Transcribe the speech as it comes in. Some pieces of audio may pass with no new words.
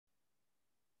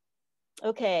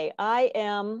Okay, I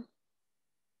am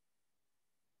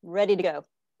ready to go.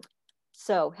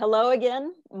 So, hello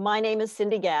again. My name is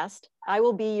Cindy Gast. I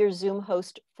will be your Zoom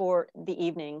host for the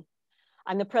evening.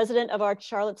 I'm the president of our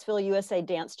Charlottesville, USA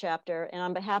dance chapter, and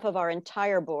on behalf of our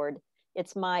entire board,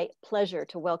 it's my pleasure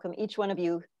to welcome each one of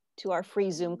you to our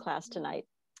free Zoom class tonight.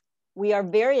 We are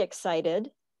very excited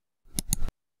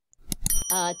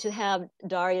to have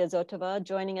Daria Zotova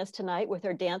joining us tonight with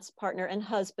her dance partner and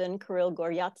husband, Kirill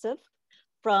Gorjatsev,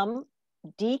 from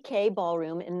DK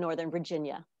Ballroom in Northern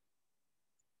Virginia.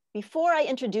 Before I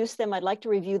introduce them, I'd like to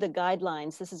review the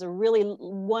guidelines. This is a really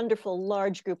wonderful,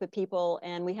 large group of people,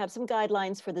 and we have some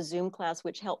guidelines for the Zoom class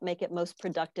which help make it most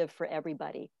productive for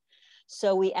everybody.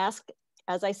 So we ask,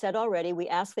 as I said already, we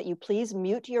ask that you please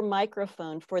mute your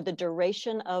microphone for the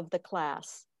duration of the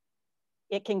class.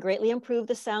 It can greatly improve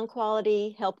the sound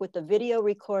quality, help with the video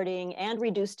recording, and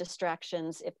reduce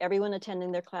distractions if everyone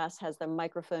attending their class has their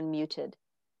microphone muted.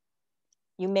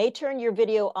 You may turn your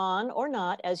video on or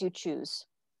not as you choose.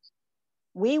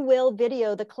 We will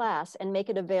video the class and make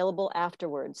it available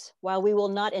afterwards. While we will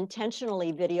not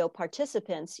intentionally video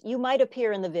participants, you might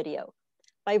appear in the video.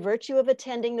 By virtue of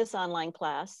attending this online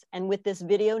class and with this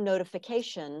video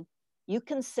notification, you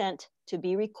consent to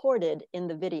be recorded in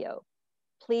the video.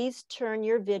 Please turn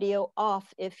your video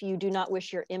off if you do not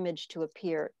wish your image to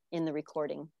appear in the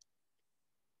recording.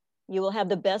 You will have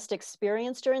the best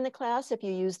experience during the class if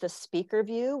you use the speaker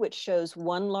view, which shows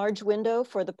one large window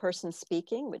for the person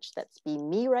speaking, which that's be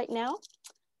me right now.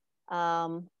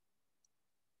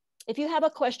 If you have a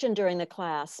question during the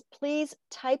class, please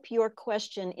type your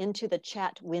question into the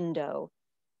chat window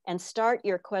and start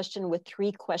your question with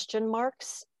 3 question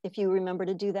marks, if you remember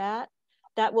to do that.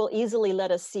 That will easily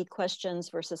let us see questions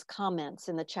versus comments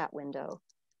in the chat window.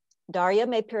 Daria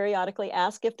may periodically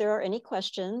ask if there are any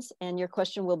questions, and your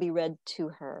question will be read to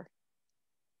her.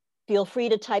 Feel free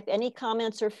to type any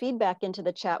comments or feedback into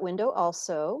the chat window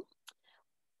also.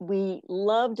 We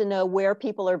love to know where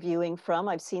people are viewing from.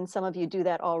 I've seen some of you do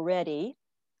that already.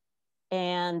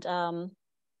 And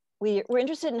we're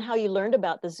interested in how you learned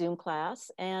about the Zoom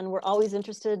class, and we're always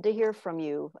interested to hear from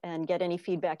you and get any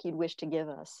feedback you'd wish to give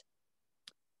us.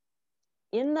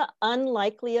 In the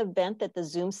unlikely event that the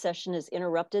Zoom session is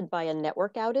interrupted by a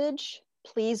network outage,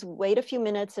 please wait a few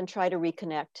minutes and try to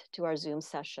reconnect to our Zoom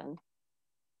session.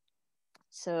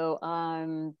 So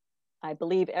I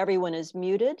believe everyone is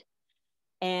muted,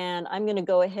 and I'm going to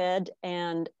go ahead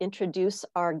and introduce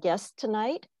our guest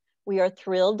tonight. We are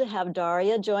thrilled to have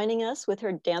Daria joining us with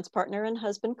her dance partner and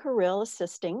husband, Kirill,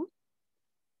 assisting.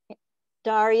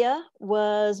 Daria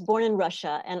was born in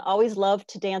Russia and always loved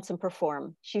to dance and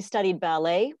perform. She studied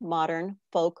ballet, modern,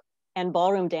 folk, and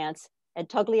ballroom dance at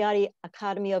Togliatti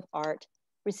Academy of Art,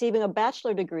 receiving a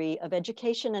bachelor degree of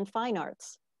education and fine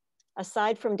arts.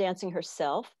 Aside from dancing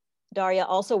herself, Daria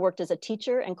also worked as a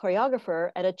teacher and choreographer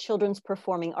at a children's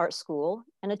performing arts school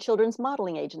and a children's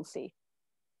modeling agency.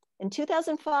 In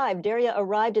 2005, Daria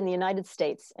arrived in the United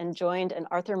States and joined an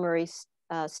Arthur Murray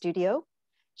studio.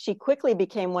 She quickly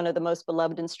became one of the most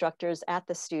beloved instructors at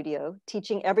the studio,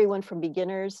 teaching everyone from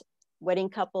beginners, wedding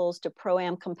couples, to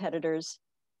pro-am competitors,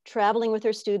 traveling with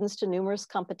her students to numerous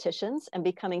competitions and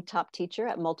becoming top teacher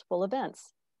at multiple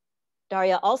events.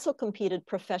 Daria also competed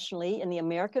professionally in the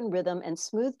American Rhythm and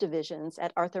Smooth divisions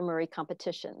at Arthur Murray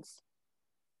competitions.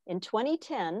 In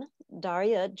 2010,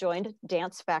 Daria joined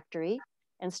Dance Factory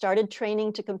and started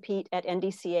training to compete at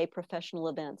NDCA professional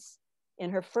events. In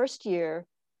her first year,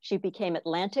 she became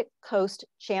Atlantic Coast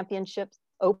Championship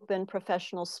Open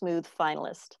Professional Smooth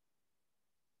finalist.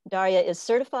 Daria is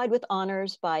certified with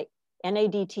honors by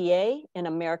NADTA in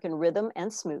American Rhythm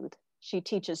and Smooth. She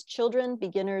teaches children,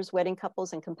 beginners, wedding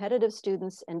couples, and competitive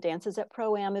students and dances at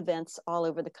pro-am events all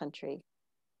over the country.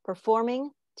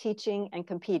 Performing, teaching, and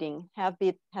competing have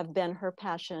been her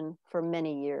passion for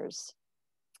many years.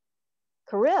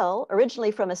 Kirill, originally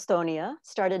from Estonia,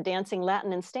 started dancing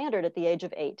Latin and standard at the age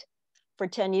of 8. For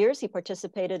 10 years, he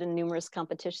participated in numerous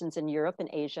competitions in Europe and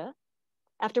Asia.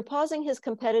 After pausing his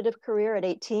competitive career at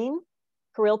 18,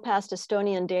 Kirill passed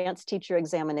Estonian dance teacher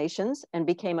examinations and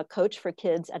became a coach for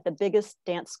kids at the biggest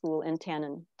dance school in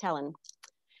Tallinn.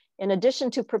 In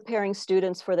addition to preparing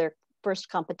students for their first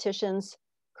competitions,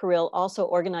 Kirill also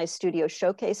organized studio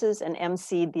showcases and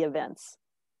emceed the events.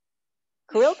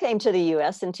 Kirill came to the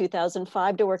US in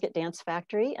 2005 to work at Dance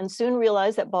Factory and soon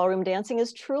realized that ballroom dancing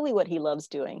is truly what he loves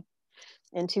doing.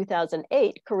 In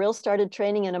 2008, Kirill started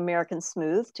training in American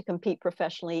Smooth to compete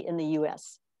professionally in the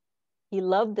US. He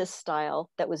loved this style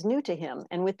that was new to him,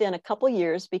 and within a couple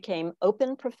years became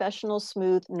Open Professional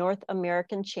Smooth North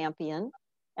American Champion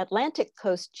Atlantic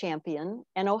Coast champion,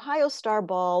 and Ohio Star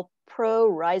Ball Pro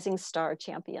Rising Star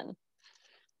champion.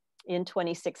 In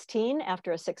 2016,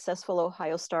 after a successful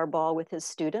Ohio Star Ball with his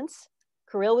students,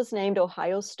 Kirill was named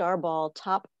Ohio Star Ball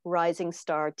Top Rising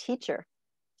Star Teacher.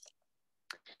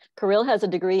 Kirill has a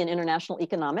degree in International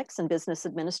Economics and Business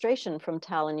Administration from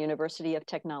Tallinn University of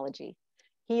Technology.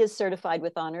 He is certified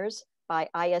with honors by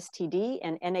ISTD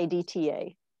and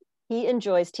NADTA. He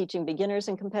enjoys teaching beginners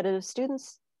and competitive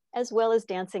students, as well as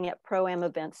dancing at Pro-Am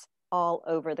events all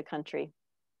over the country.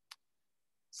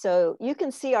 So you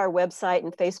can see our website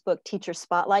and Facebook Teacher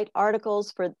Spotlight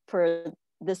articles for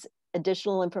this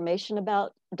additional information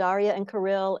about Daria and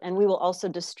Kirill, and we will also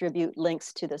distribute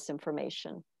links to this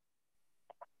information.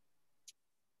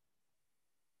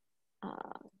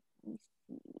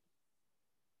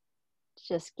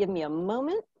 Just give me a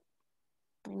moment.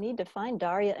 I need to find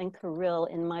Daria and Kirill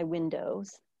in my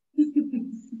windows.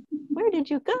 Where did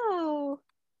you go?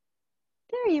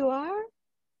 There you are.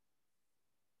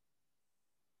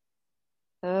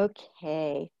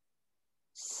 Okay,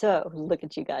 so look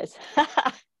at you guys.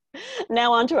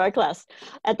 Now on to our class.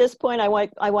 At this point, I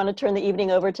want to turn the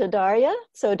evening over to Daria.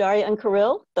 So Daria and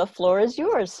Kirill, the floor is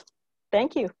yours.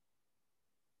 Thank you.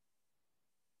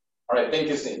 All right, thank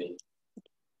you, Cindy.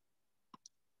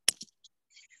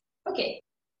 Okay,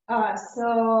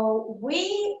 so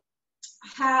we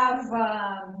have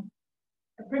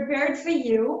prepared for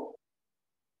you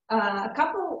a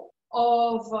couple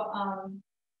of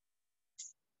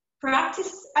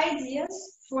practice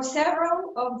ideas for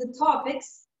several of the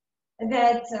topics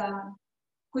that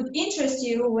could interest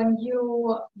you when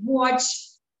you watch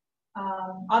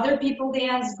other people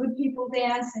dance, good people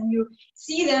dance, and you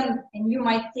see them and you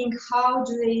might think, how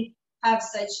do they have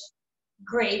such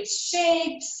great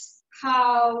shapes?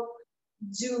 How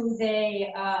do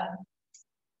they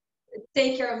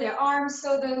take care of their arms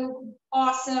so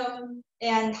awesome?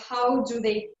 And how do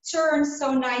they turn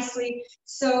so nicely?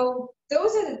 So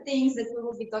those are the things that we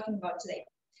will be talking about today.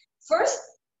 First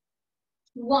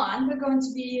one we're going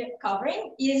to be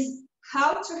covering is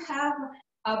how to have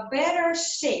a better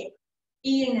shape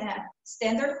in a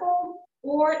standard hold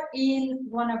or in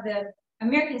one of the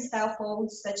American style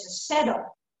holds such as shadow.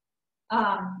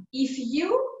 If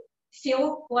you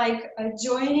feel like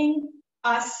joining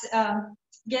us,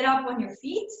 get up on your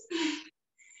feet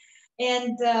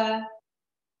and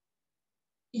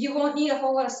you won't need a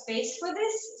whole lot of space for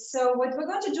this. So what we're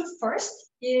going to do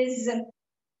first is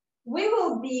we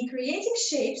will be creating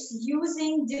shapes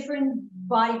using different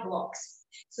body blocks.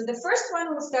 So the first one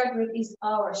we'll start with is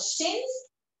our shins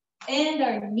and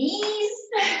our knees.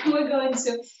 We're going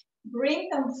to bring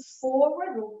them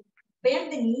forward. We'll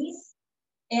bend the knees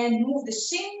and move the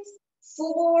shins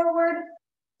forward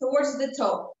towards the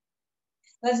toe.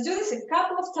 Let's do this a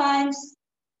couple of times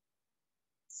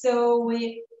so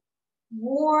we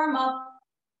warm up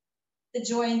the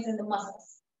joints and the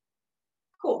muscles.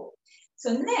 Cool.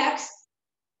 So next,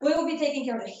 we will be taking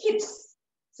care of the hips.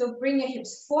 So bring your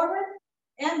hips forward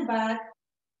and back,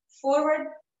 forward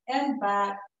and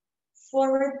back,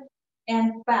 forward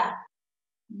and back.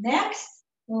 Next,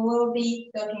 we will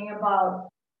be talking about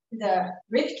the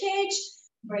rib cage.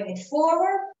 Bring it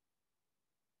forward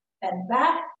and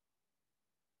back,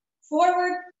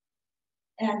 forward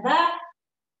and back,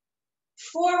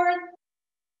 forward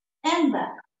and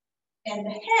back. And the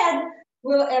head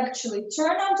will actually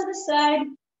turn onto the side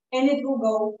and it will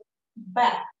go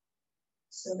back.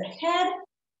 So the head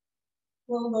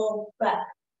will go back.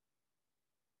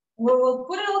 We will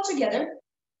put it all together.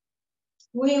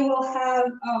 We will have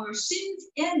our shins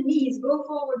and knees go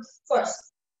forward first.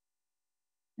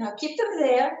 Now keep them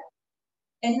there.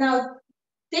 And now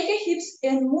take your hips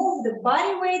and move the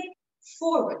body weight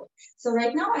forward. So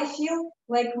right now I feel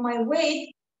like my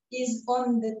weight is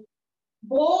on the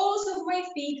balls of my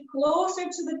feet closer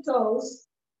to the toes.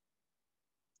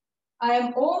 I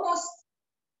am almost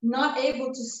not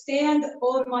able to stand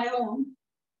on my own.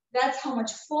 That's how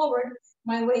much forward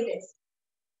my weight is.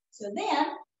 So then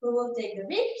we will take the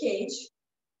rib cage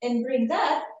and bring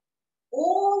that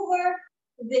over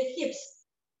the hips.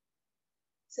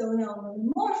 So now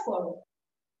more forward.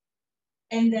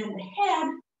 And then the head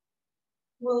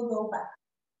will go back.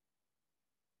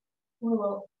 We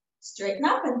will straighten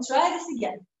up and try this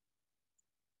again.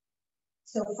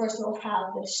 So first we'll have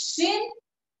the shin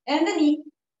and the knee.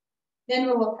 Then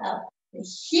we will have the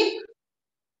hip.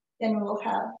 Then we will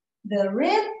have the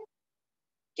rib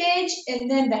cage. And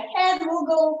then the head will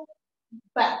go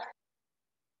back.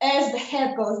 As the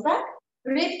head goes back,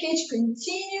 rib cage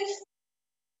continues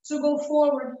to go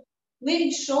forward,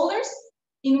 leaving shoulders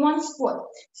in one spot.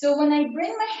 So when I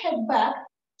bring my head back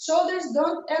shoulders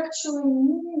don't actually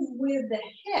move with the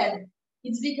head.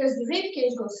 It's because the rib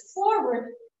cage goes forward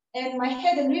and my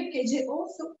head and rib cage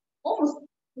also almost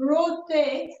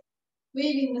rotate,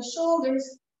 leaving the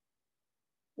shoulders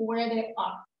where they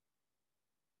are.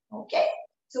 Okay,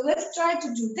 so let's try to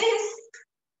do this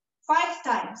 5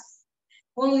 times.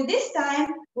 Only this time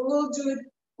we will do it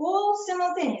all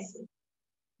simultaneously.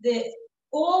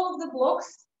 All of the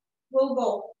blocks will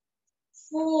go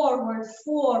forward,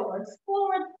 forward,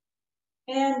 forward,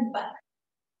 and back.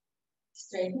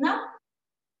 Straighten up.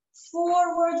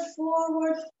 Forward,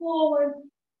 forward, forward,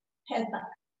 head back.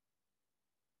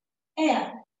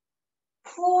 And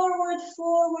forward,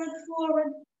 forward,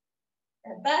 forward,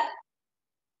 head back.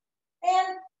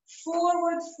 And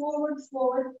forward, forward,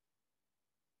 forward,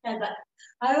 head back.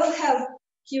 I will have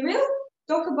Kirill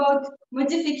talk about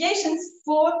modifications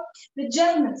for the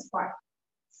gentleman's part.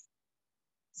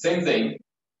 Same thing.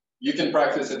 You can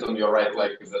practice it on your right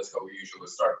leg because that's how we usually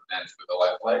start the dance with the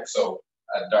left leg. So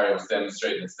Daria was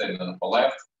demonstrating standing on the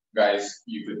left. Guys,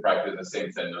 you could practice the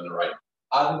same thing on the right.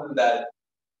 Other than that,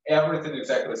 everything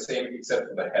exactly the same except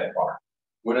for the head part.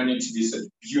 We don't need to be such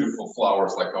beautiful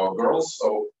flowers like our girls,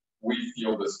 so we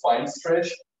feel the spine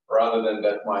stretch rather than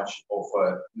that much of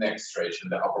a neck stretch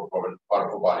and the upper part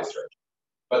of the body stretch.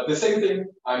 But the same thing,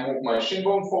 I move my shin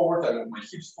bone forward, I move my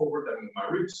hips forward, I move my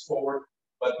ribs forward,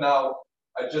 but now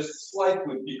I just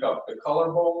slightly pick up the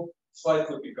collarbone,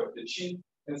 slightly pick up the chin,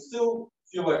 and still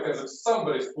feel like as if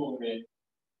somebody's pulling me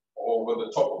over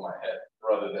the top of my head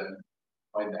rather than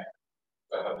my neck.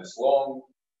 So I have this long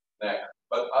neck,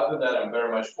 but other than that, I'm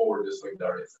very much forward just like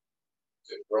Daria.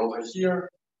 So girls are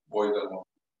here, boys are more.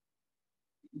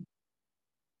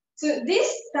 So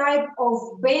this type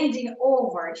of bending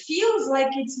over feels like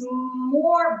it's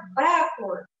more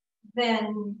backward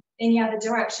than any other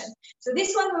direction. So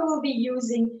this one we will be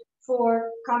using for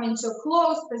coming to a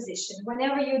closed position.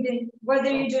 Whenever you do,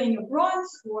 whether you're doing your bronze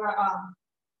or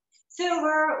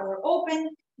silver or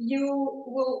open, you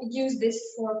will use this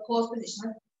for closed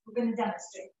position. We're going to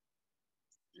demonstrate.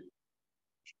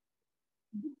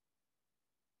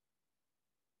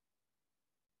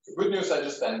 The good news, I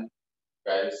just stand.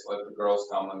 Guys, let the girls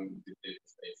come and dictate the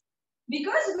space.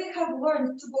 Because we have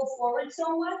learned to go forward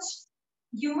so much,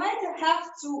 you might have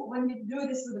to, when you do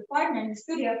this with a partner in the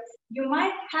studio, you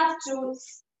might have to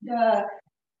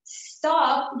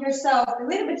stop yourself a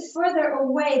little bit further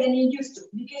away than you used to.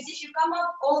 Because if you come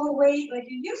up all the way like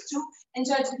you used to and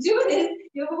try to do it,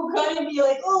 you're going to be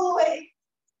like all the way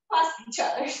past each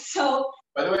other. So,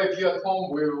 by the way, if you're at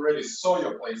home, we already saw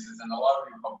your places, and a lot of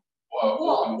you have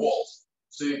open walls.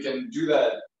 So you can do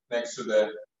that next to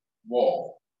the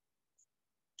wall.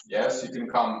 Yes, you can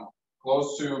come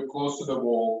close to the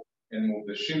wall and move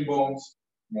the shin bones,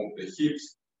 move the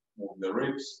hips, move the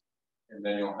ribs, and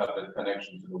then you'll have that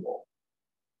connection to the wall.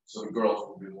 So the girls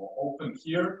will be more open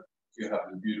here. You have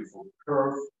the beautiful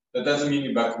curve. That doesn't mean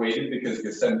you back weighted because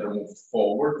the center moved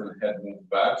forward and the head moved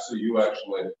back. So you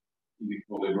actually in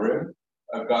equilibrium.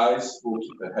 Guys will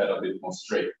keep the head a bit more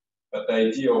straight. But the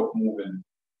idea of moving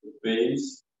the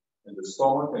base and the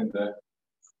stomach and the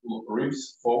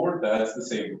ribs forward, that's the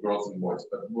same for girls and boys,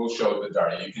 but we'll show it with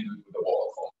Daria. You can do it with the wall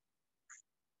at home.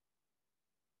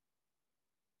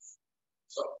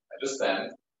 So I just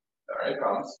stand, Daria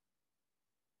comes,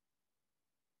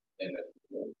 and then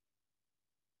move.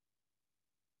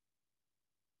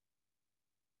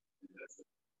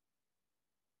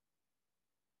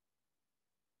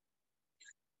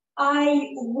 I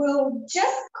will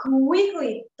just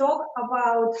quickly talk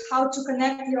about how to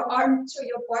connect your arm to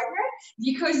your partner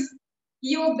because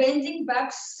you're bending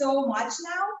back so much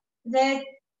now that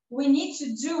we need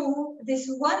to do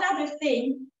this one other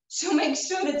thing to make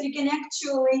sure that you can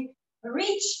actually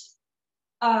reach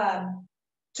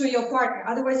to your partner.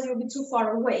 Otherwise, you'll be too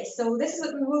far away. So this is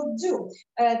what we will do.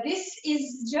 This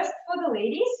is just for the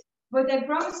ladies, but I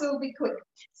promise it will be quick.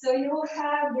 So you will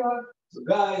have your... So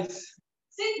guys,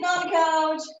 sitting on the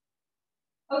couch.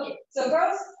 Okay, so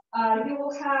girls, you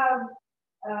will have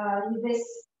this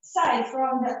side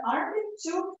from the armpit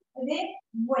to the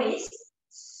waist,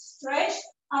 stretched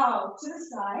out to the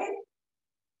side,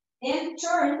 and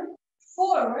turn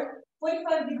forward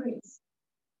 45 degrees.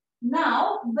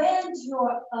 Now, bend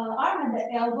your arm at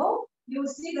the elbow. You will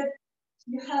see that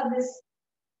you have this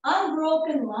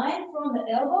unbroken line from the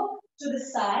elbow to the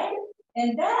side,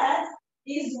 and that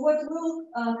is what will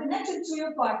connect you to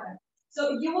your partner.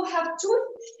 So you will have two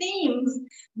themes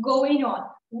going on.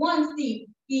 One theme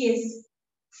is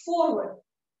forward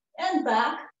and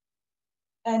back,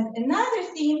 and another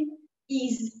theme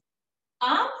is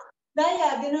up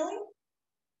diagonally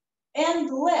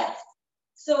and left.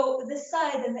 So the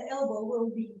side and the elbow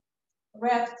will be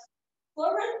wrapped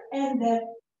forward, and the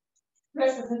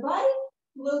rest of the body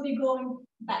will be going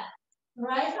back.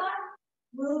 Right arm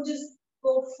will just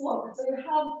go forward. So you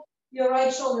have your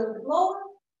right shoulder a bit lower,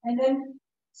 and then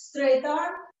straight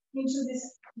arm into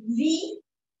this V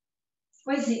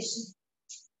position.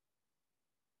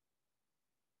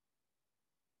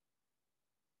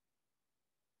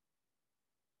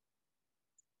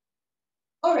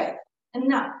 All right, and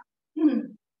now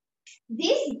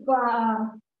these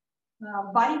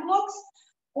body blocks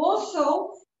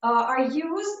also are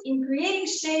used in creating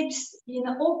shapes in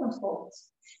open folds.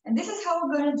 And this is how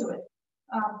we're going to do it.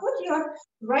 Put your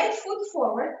right foot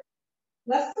forward,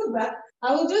 left foot back.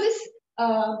 I will do this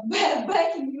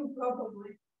backing you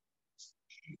probably,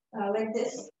 like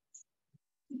this.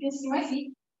 You can see my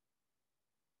feet.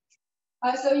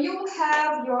 So you will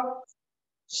have your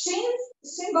shin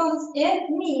bones and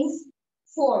knees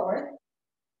forward.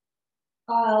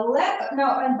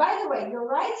 And by the way, your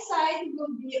right side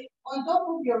will be on top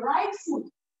of your right foot.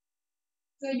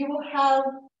 So you will have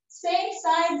same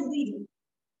sides leading.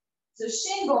 So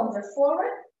shin bones are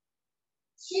forward,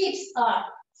 hips are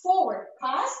forward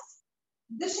past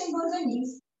the shin bones and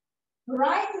knees,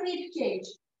 right rib cage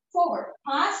forward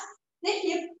past the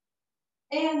hip,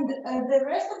 and the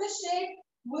rest of the shape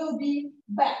will be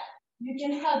back. You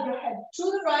can have your head to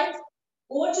the right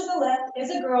or to the left as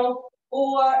a girl,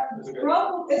 or as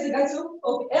a guy too,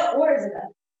 okay, or as a guy.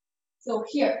 So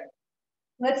here,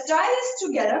 let's try this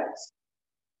together.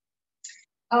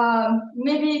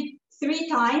 Maybe 3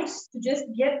 times to just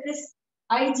get this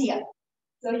idea.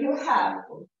 So you have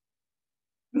on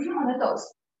the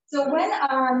toes. So when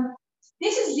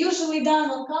this is usually done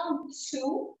on count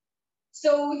 2.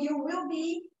 So you will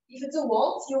be, if it's a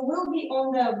waltz, you will be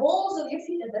on the balls of your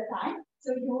feet at the time.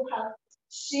 So you will have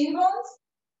shin bones,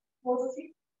 both of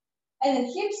feet, and then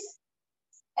hips,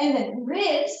 and then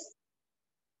ribs,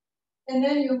 and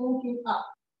then you're moving up.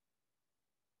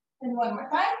 And one more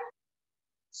time.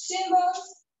 Shin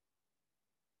bones,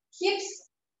 hips,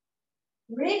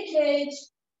 rib cage,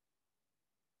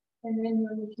 and then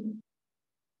you're looking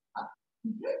up.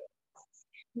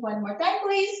 One more time,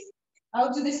 please.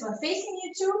 I'll do this one facing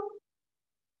you too.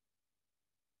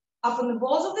 Up on the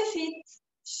balls of the feet,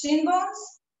 shin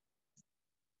bones,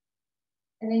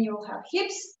 and then you'll have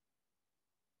hips,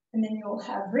 and then you'll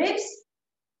have ribs,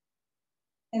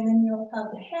 and then you'll have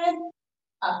the head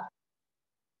up.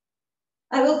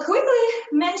 I will quickly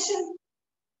mention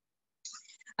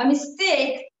a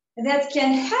mistake that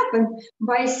can happen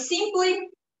by simply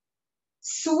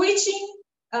switching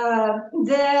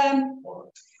the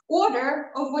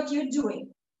order of what you're doing.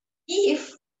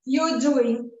 If you're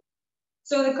doing,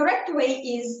 so the correct way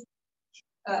is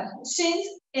shins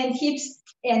and hips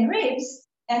and ribs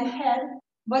and head.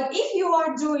 But if you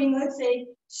are doing, let's say,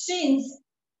 shins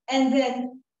and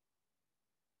then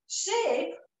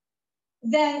shape,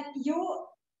 then you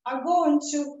are going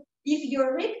to, if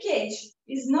your rib cage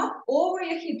is not over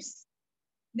your hips,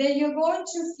 then you're going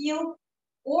to feel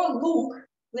or look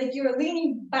like you're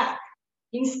leaning back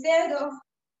instead of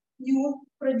you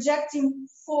projecting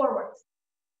forward.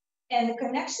 And the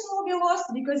connection will be lost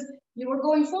because you were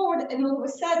going forward and all of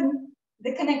a sudden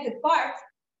the connected part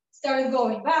started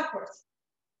going backwards.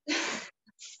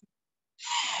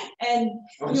 And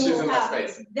you will have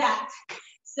that.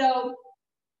 So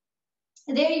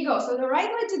there you go. So the right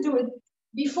way to do it,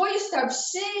 before you start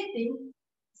shaping,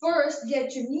 first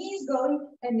get your knees going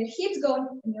and your hips going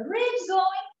and your ribs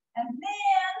going, and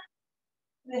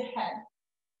then the head.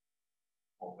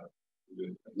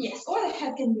 Yes, or the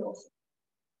head can be also.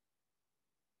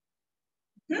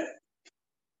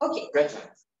 Okay. Great.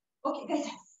 Okay, great.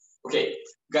 Okay,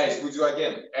 guys, we do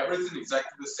again everything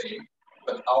exactly the same,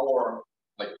 but our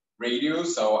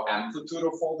radius, our amplitude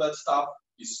of all that stuff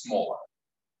is smaller.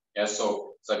 Yeah,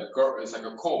 so it's like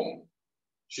a cone.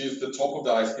 She's the top of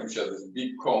the ice cream. She has this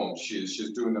big cone. She's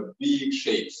doing the big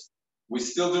shapes. We're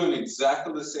still doing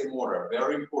exactly the same order.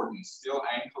 Very important. Still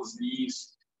ankles,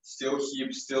 knees, still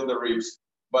hips, still the ribs.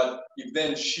 But if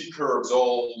then she curves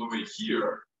all the way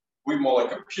here, we're more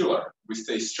like a pillar. We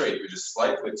stay straight. We just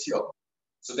slightly tilt.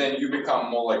 So then you become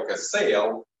more like a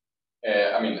sail.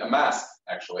 A mast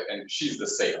actually, and she's the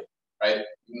sail, right?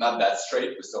 Not that straight.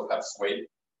 We still have sway.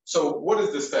 So what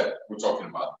is the step we're talking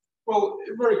about? Well,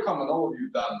 very common. All of you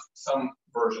done some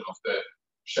version of the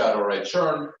shadow right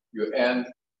turn. You end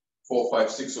 4, 5,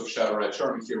 6 of shadow right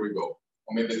turn. Here we go.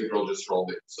 Or maybe the girl just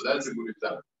rolled it. So that's a good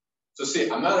example. So see,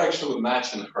 I'm not actually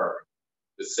matching her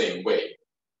the same way.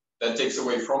 That takes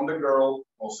away from the girl,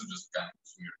 also just kind of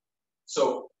weird.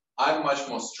 So I'm much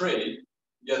more straight,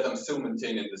 yet I'm still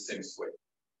maintaining the same sway.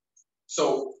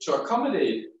 So to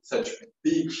accommodate such a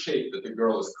big shape that the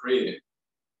girl is creating,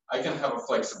 I can have a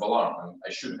flexible arm, and I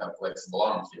should have flexible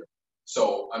arm here.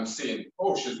 So I'm seeing,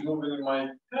 oh, she's moving in my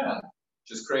hand.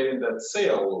 She's creating that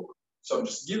sail look. So I'm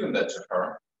just giving that to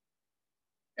her.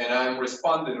 And I'm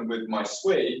responding with my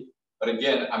sway, but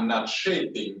again, I'm not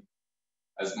shaping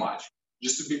as much.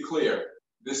 Just to be clear,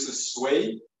 this is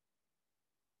sway,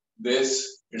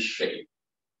 this is shape.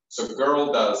 So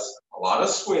girl does a lot of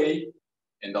sway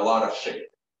and a lot of shape.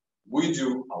 We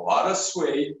do a lot of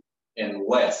sway and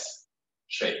less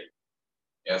shape.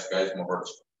 Yes, guys, more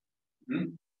words.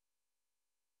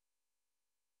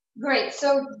 Great.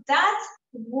 So that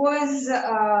was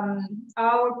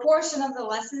our portion of the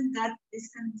lesson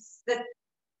that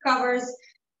covers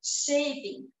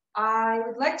shaping. I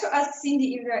would like to ask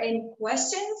Cindy if there are any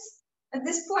questions at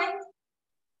this point.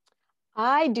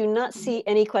 I do not see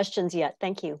any questions yet.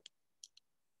 Thank you.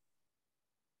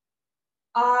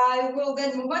 I will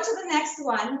then move on to the next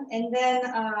one, and then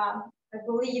I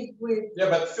believe we. Yeah,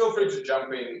 but feel free to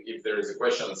jump in if there is a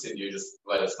question, Cindy. You just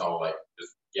let us know, like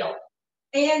just yell.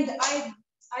 And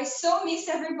I so miss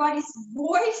everybody's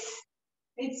voice.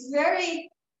 It's very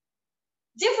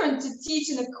different to teach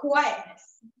in a quietness,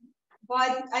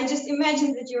 but I just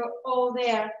imagine that you're all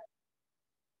there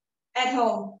at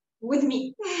home with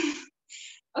me.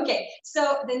 Okay,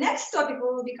 so the next topic we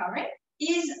will be covering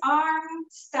is arm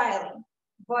styling.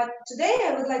 But today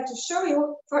I would like to show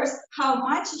you first how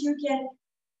much you can,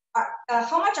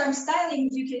 how much arm styling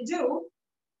you can do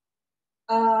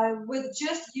with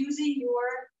just using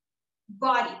your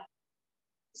body.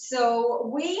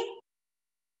 So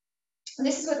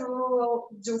this is what we will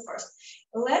do first.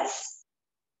 Let's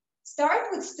start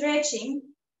with stretching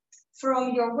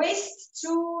from your waist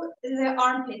to the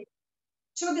armpit,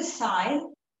 to the side.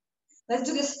 Let's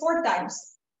do this 4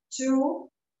 times. 2,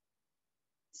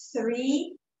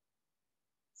 3,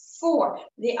 4.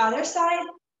 The other side.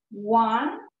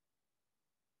 1,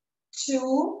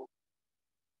 2,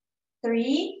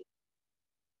 3,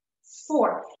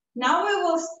 4. Now we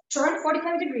will turn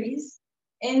 45 degrees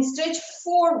and stretch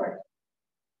forward.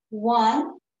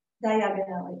 1,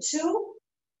 diagonally. 2,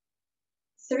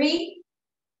 3,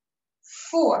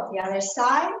 4. The other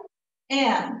side.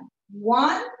 And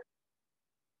 1,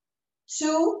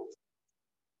 2,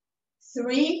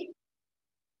 3,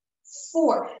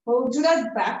 4. We'll do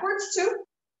that backwards too.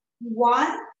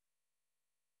 1,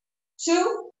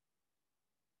 2,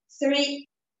 3,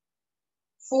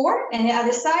 4. And the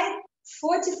other side,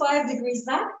 45 degrees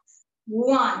back.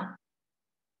 1,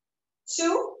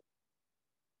 2,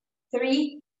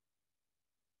 3,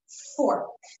 4.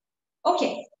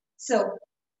 Okay, so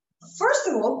first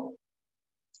of all,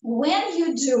 when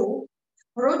you do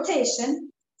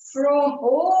rotation from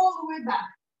all the way back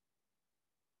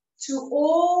to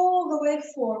all the way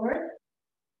forward,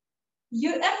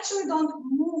 you actually don't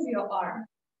move your arm.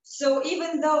 So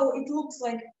even though it looks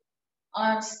like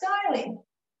arm styling,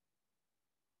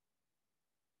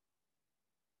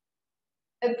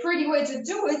 a pretty way to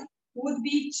do it would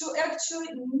be to actually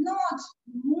not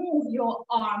move your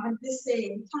arm at the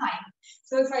same time.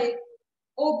 So if I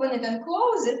open it and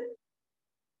close it,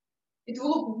 it will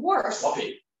look worse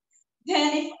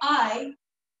than if I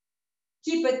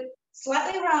keep it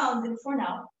slightly rounded for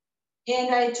now,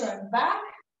 and I turn back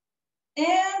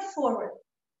and forward,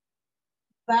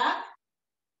 back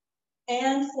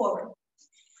and forward.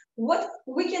 What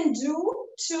we can do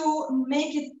to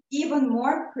make it even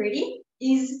more pretty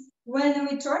is when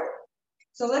we turn.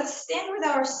 So let's stand with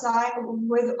our side,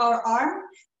 with our arm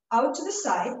out to the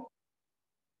side,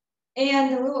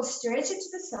 and we will stretch it to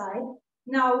the side.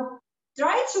 Now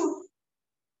try to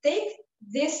take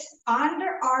this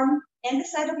underarm and the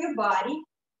side of your body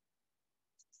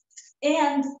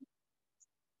and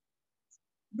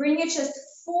bring your chest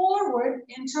forward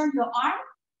and turn your arm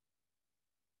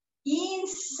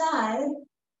inside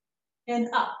and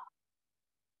up.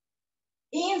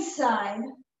 Inside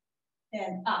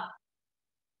and up.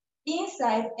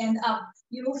 Inside and up.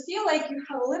 You will feel like you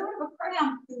have a little bit of a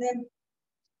cramp in the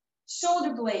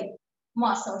shoulder blade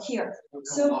muscle here.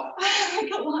 So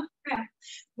like a lot of cramp.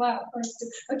 Wow.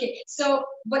 Okay, so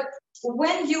but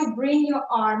when you bring your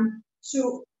arm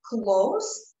to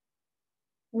close,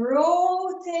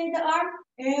 rotate the arm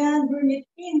and bring it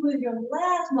in with your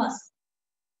lat muscle.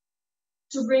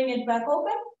 To bring it back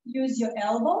open, use your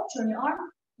elbow, turn your arm,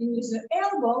 and use your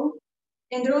elbow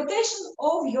and the rotation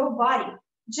of your body.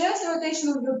 Just the rotation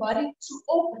of your body to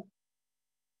open.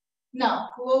 Now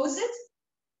close it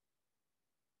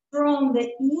from the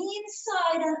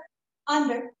inside and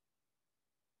under.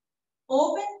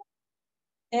 Open,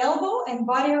 elbow and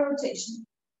body rotation.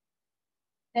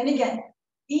 And again,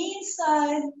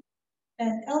 inside,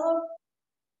 and elbow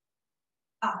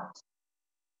out.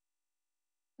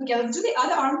 Okay, let's do the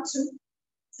other arm too.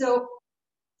 So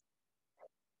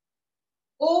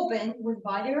open with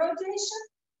body rotation,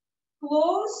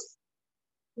 close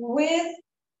with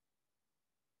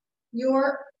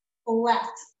your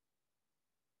left.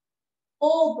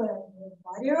 Open with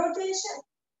body rotation,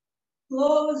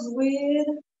 close with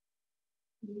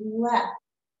left.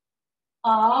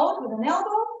 Out with an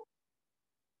elbow,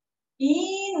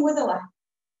 in with the left.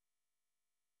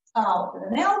 Out with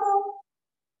an elbow,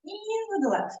 in with the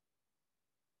left.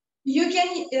 You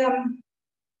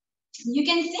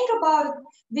can think about it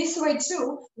this way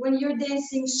too when you're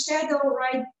dancing shadow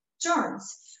right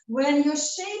turns. When you're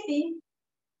shaping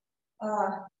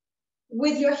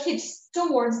with your hips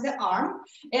towards the arm.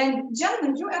 And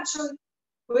gentlemen, you actually,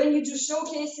 when you do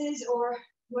showcases or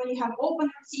when you have open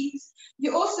routines,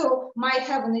 you also might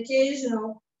have an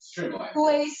occasional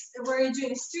place where you're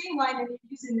doing a streamline and you're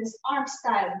using this arm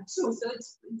styling too. So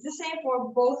it's the same for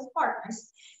both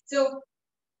partners. So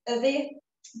they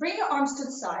bring your arms to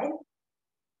the side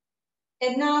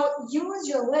and now use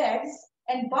your legs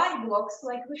and body blocks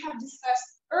like we have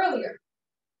discussed earlier.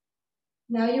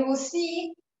 Now you will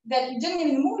see that you didn't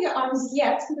even move your arms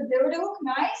yet, but they already look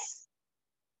nice.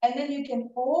 And then you can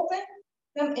open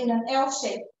them in an L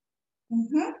shape.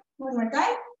 One more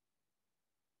time.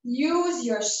 Use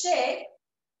your shape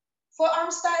for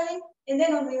arm styling, and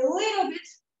then only a little bit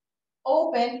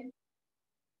open,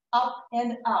 up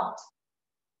and out.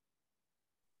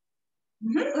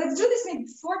 Let's do this maybe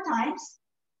 4 times.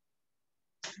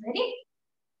 Ready?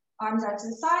 Arms out to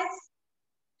the sides.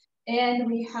 And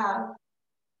we have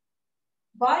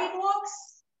body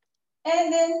blocks,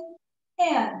 and then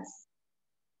hands.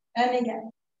 And again,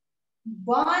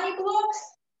 body blocks,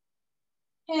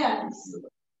 hands.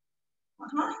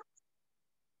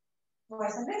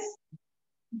 Twice like this.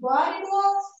 Body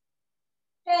blocks,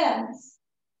 hands.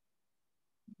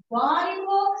 Body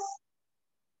blocks,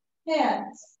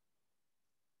 hands.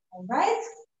 All right.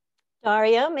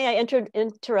 Daria, may I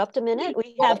interrupt a minute?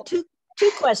 We have two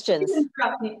questions.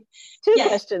 Two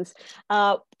questions.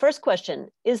 First question,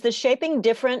 is the shaping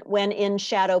different when in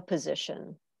shadow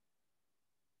position?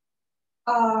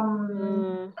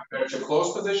 Compared to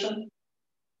closed position?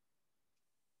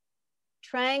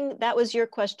 Trang, that was your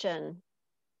question.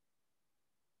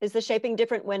 Is the shaping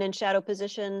different when in shadow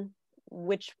position?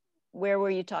 Where were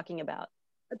you talking about?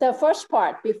 The first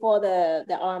part before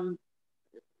the arm,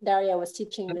 Daria was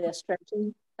teaching the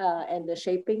stretching and the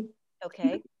shaping.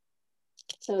 Okay.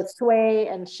 So sway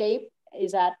and shape,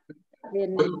 is that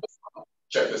in?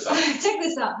 Check this out. Check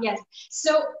this out, yes.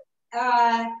 So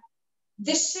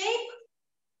the shape,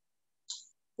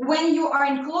 when you are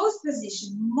in closed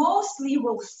position, mostly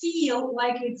will feel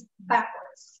like it's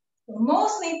backwards. So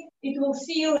mostly it will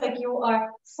feel like you are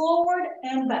forward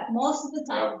and back most of the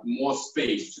time. You have more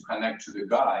space to connect to the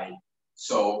guy.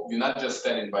 So you're not just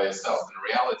standing by yourself.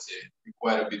 In reality, you're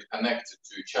quite a bit connected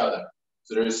to each other.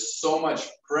 So there is so much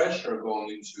pressure going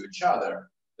into each other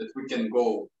that we can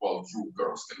go, well, you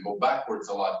girls can go backwards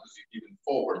a lot because you're giving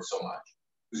forward so much.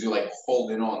 Because you're like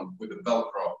holding on with the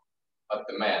Velcro at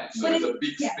the man. So there's a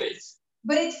big space.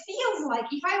 But it feels like,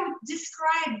 if I would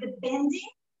describe the bending,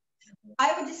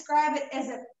 I would describe it as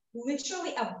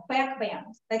literally a back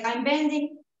bend. Like I'm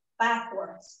bending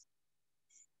backwards.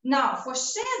 Now for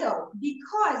shadow,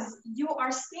 because you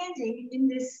are standing in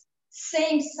this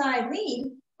same side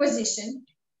lean position,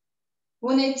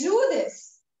 when I do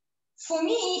this, for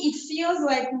me, it feels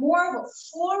like more of a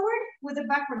forward with a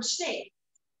backward shape.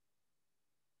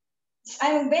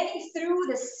 I'm bending through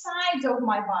the sides of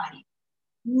my body,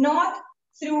 not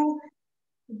through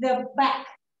the back.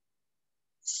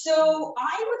 So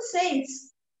I would say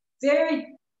it's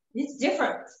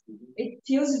different. It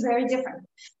feels very different.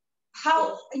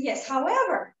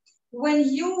 However, when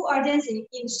you are dancing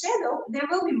in shadow, there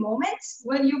will be moments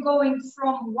when you're going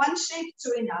from one shape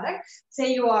to another.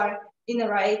 Say you are in the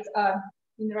right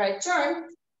turn,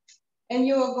 and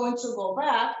you are going to go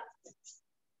back.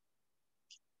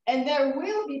 And there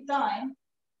will be time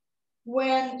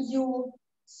when you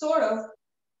sort of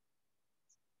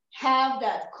have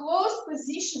that closed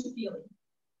position feeling.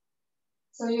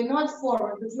 So you're not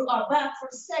forward, but you are back for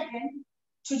a second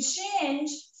to change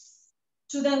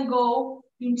to then go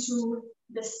into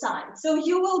the side. So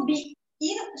you will be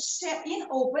in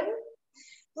open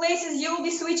places, you will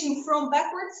be switching from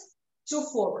backwards to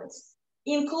forwards.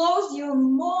 In closed, you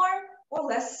more or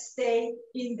less stay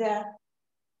in the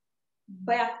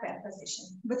back bend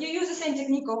position, but you use the same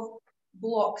technique of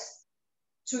blocks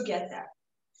to get there.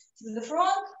 Through the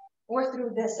front or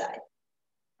through this side.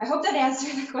 I hope that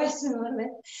answered the question a little bit.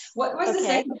 What was the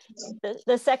second question?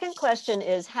 The second question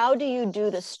is, how do you do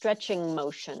the stretching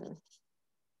motion?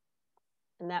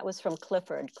 And that was from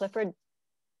Clifford. Clifford?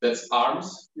 That's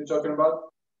arms you're talking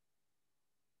about?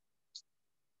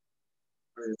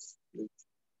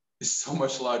 It's so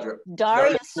much larger.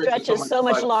 Daria's stretch is so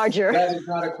much larger. That is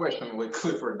not a question with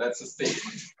Clifford, that's a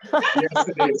statement. Yes,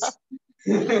 it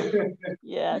is.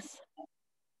 Yes.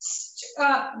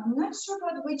 I'm not sure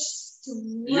about which stretch.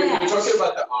 You're talking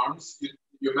about the arms?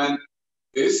 You meant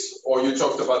this, or you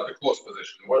talked about the close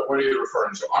position? What are you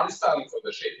referring to? Arm styling for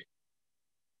the shaping?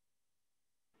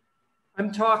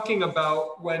 I'm talking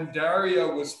about when Daria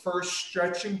was first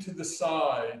stretching to the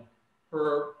side,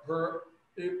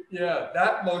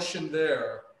 that motion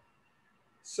there.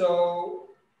 So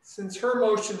since her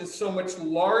motion is so much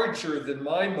larger than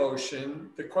my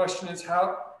motion, the question is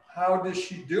how does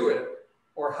she do it?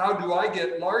 Or how do I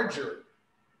get larger?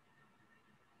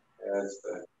 That's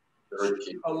the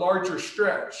a larger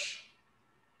stretch.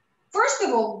 First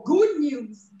of all, good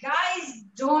news. Guys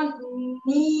don't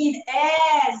need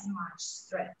as much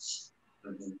stretch.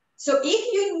 Mm-hmm. So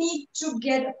if you need to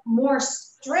get more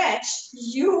stretch,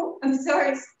 you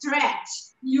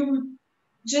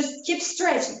just keep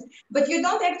stretching. But you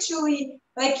don't actually,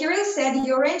 like Kirill said,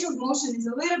 your range of motion is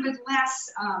a little bit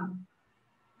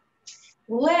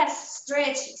less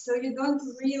stretchy. So you don't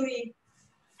really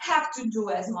have to do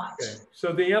as much. Okay.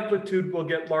 So the amplitude will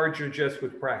get larger just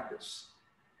with practice.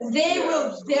 They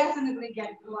will definitely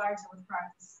get larger with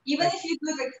practice. Even if you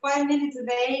do like 5 minutes a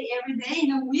day, every day,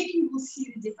 in a week, you will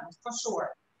see the difference for sure.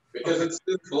 Because it's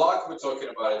this block we're talking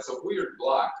about. It's a weird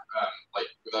block, like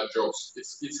without jokes.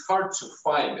 It's hard to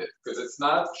find it because it's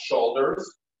not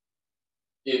shoulders.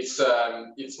 It's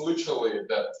literally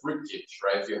the rib cage,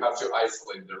 right? You have to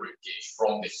isolate the rib cage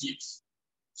from the hips.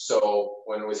 So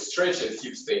when we stretch it,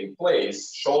 hips stay in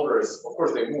place. Shoulders, of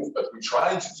course, they move, but we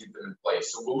try to keep them in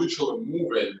place. So we're literally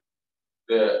moving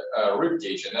the rib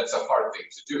cage, and that's a hard thing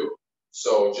to do.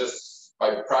 So just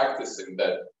by practicing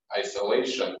that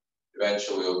isolation,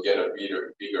 eventually you'll get a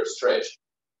bigger stretch.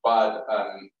 But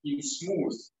in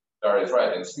smooth, Daria's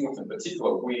right, in smooth in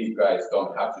particular, we guys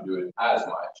don't have to do it as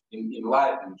much. In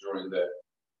Latin, during the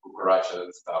cucaracha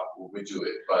and stuff, we do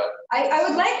it, but I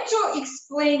would like to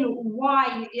explain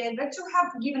why. I'd like to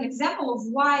give an example of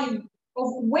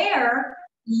where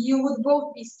you would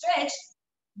both be stretched,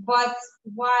 but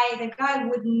why the guy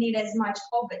wouldn't need as much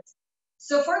of it.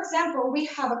 So, for example, we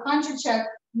have a counter check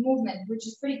movement, which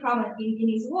is pretty common in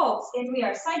his walks, and we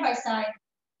are side by side.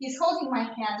 He's holding my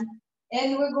hand,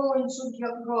 and we're going to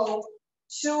go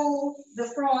to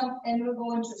the front, and we're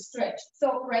going to stretch.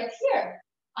 So, right here,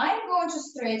 I'm going to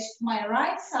stretch my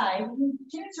right side. Can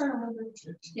you turn a little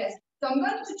bit? Yes. So I'm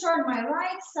going to turn my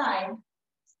right side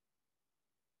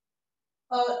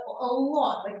a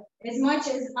lot, like as much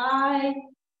as I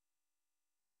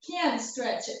can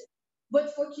stretch it.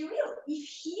 But for Kirill, if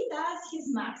he does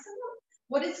his maximum,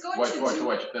 what it's going to do...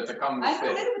 Watch. That's a common mistake. I'm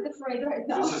a little bit afraid right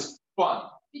now. This is fun.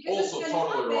 Because also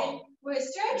totally wrong. We're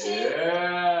stretching.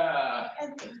 Yeah.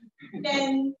 And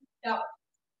then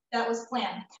that was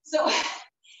planned.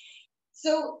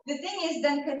 So the thing is,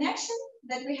 then connection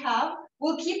that we have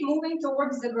will keep moving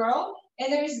towards the girl,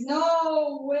 and there is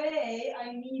no way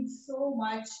I need so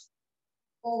much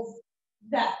of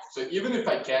that. So even if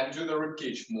I can do the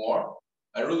ribcage more,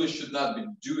 I really should not be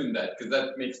doing that because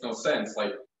that makes no sense.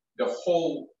 Like the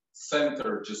whole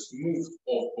center just moved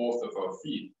off both of our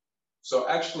feet. So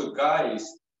actually, guys,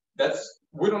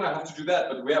 we don't have to do that,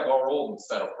 but we have our own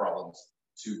set of problems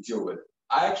to deal with.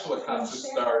 I actually have to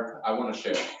start. I want to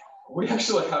share. We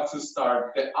actually have to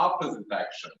start the opposite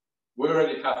action. We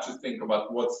already have to think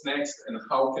about what's next and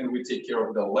how can we take care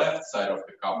of the left side of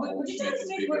the couple. Would you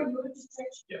demonstrate where you would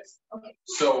stretch? Yes. Okay.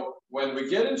 So when we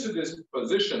get into this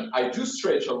position, I do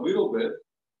stretch a little bit.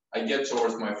 I get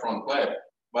towards my front leg.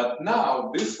 But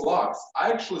now this locks.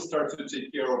 I actually start to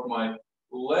take care of my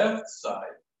left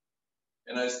side.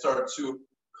 And I start to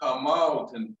come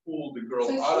out and pull the girl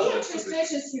out of that position.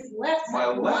 Stretches his left side. My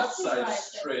left side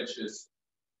stretches.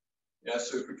 Yeah,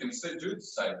 so if we can do it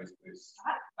sideways, please.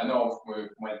 I know we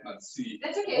might not see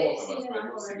both of us, but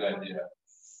we'll see the idea.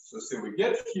 So see, we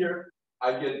get here,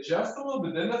 I get just a little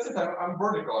bit, then that's it, I'm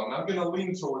vertical. I'm not gonna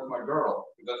lean towards my girl,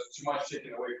 because that's too much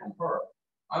taken away from her.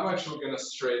 I'm actually gonna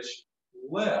stretch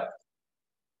left.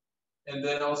 And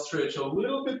then I'll stretch a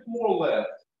little bit more left.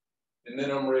 And then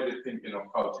I'm already thinking of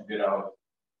how to get out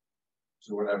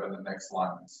to whatever the next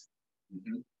line is.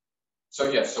 So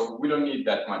yeah, so we don't need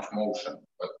that much motion,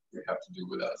 but we have to deal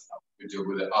with that stuff. We deal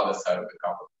with the other side of the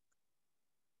couple.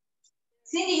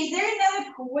 Cindy, is there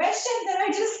another question that I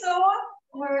just saw?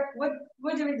 Or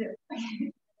what do we do?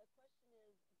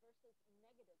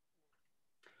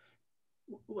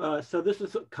 So this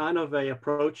is kind of a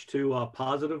approach to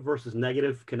positive versus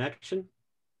negative connection.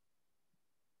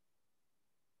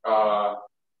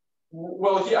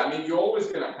 Well, yeah, I mean, you're always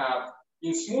going to have,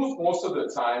 in smooth, most of the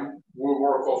time, we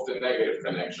work off the negative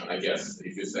connection, I guess,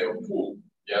 if you say pull.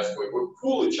 Yes, we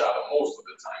pull each other most of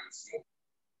the time in smooth.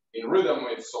 In rhythm,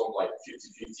 it's sort of like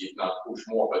 50-50, if not push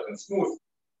more, but in smooth,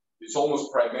 it's almost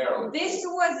primarily. This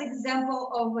was example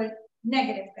of a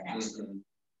negative connection.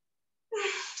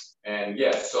 And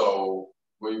yeah, so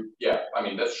I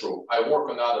mean, that's true. I work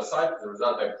on the other side, the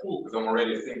result I pull, because I'm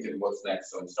already thinking what's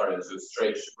next. So I'm starting to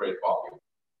stretch great volume.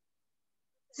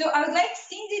 So I would like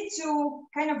Cindy to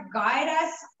kind of guide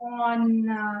us on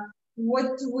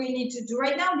what we need to do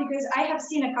right now, because I have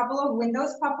seen a couple of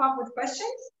windows pop up with questions.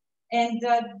 And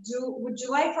would you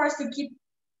like for us to keep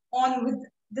on with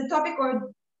the topic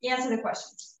or answer the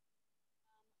questions?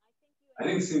 I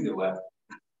think Cindy left.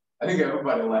 I think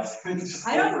everybody left.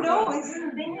 I don't know. It's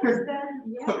the thing is that,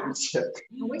 yeah. Let me check.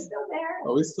 Are we still there?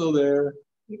 Are we still there?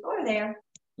 People are there.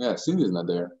 Yeah, Cindy's not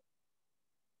there.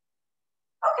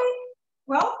 Okay.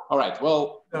 Well. All right.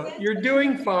 Well. No, you're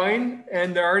doing fine,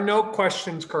 and there are no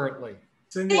questions currently.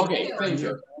 Cindy. Okay. Thank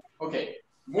you. Okay.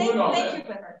 Moving on. Thank you,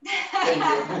 Clifford.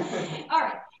 Thank you. All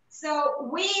right. So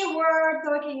we were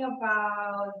talking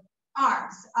about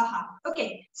arms.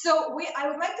 Okay. So I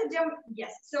would like to jump.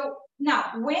 Yes. So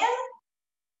now when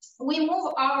we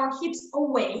move our hips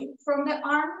away from the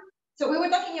arm, so we were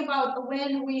talking about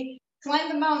when we climb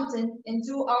the mountain and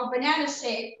do our banana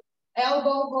shape,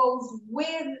 elbow goes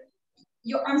with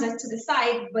your arms are to the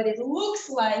side, but it looks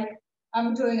like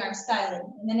I'm doing arm styling,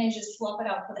 and then I just swap it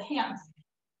out for the hands.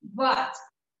 But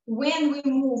when we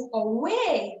move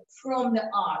away from the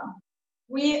arm,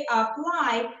 we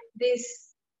apply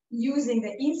this using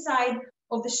the inside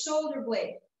of the shoulder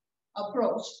blade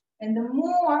approach. And the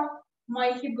more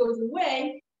my hip goes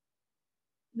away,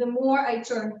 the more I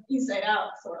turn inside out,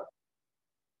 sort of.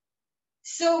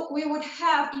 So we would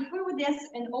have, if we would dance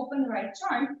an open right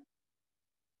turn,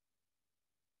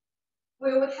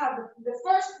 we would have the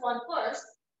first one first.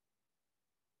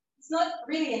 It's not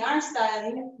really an arm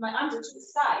styling, my arms are to the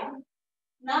side.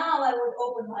 Now I would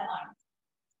open my arm.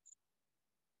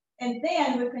 And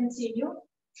then we continue.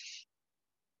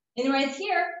 And right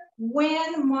here,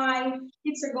 when my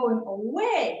hips are going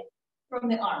away from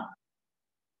the arm,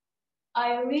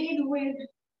 I lead with,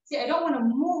 see, I don't want to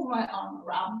move my arm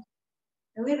around.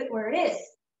 I leave it where it is.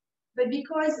 But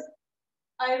because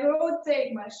I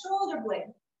rotate my shoulder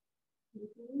blade, it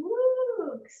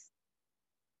looks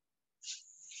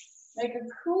like a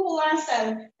cool arm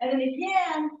style. And then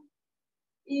again,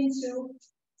 into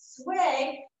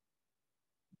sway.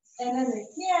 And then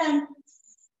again,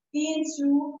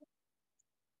 into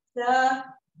the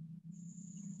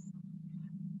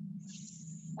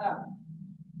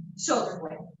shoulder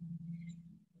blade.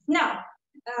 Now,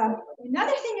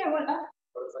 another thing I want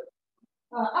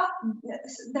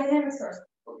dynamics first.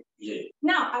 Yeah.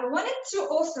 Now, I wanted to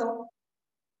also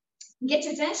get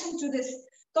your attention to this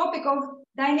topic of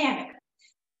dynamic.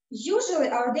 Usually,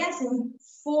 our dancing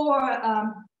for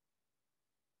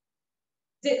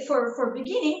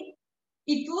beginning,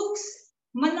 it looks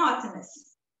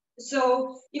monotonous.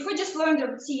 So if we just learned the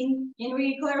routine and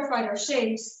we clarified our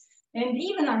shapes and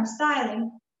even our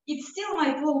styling, it still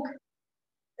might look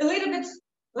a little bit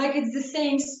like it's the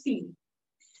same speed.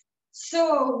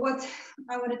 So what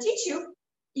I want to teach you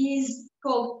is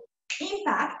called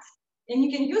impact, and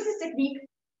you can use this technique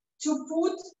to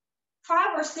put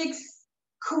 5 or 6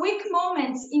 quick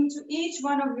moments into each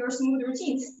one of your smooth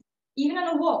routines, even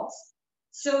on a waltz,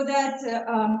 so that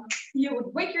you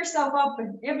would wake yourself up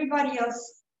and everybody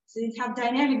else, so you have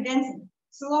dynamic dancing,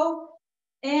 slow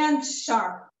and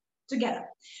sharp together.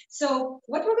 So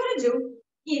what we're going to do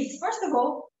is, first of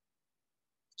all,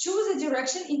 choose a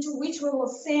direction into which we will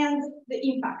send the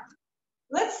impact.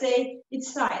 Let's say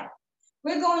it's side.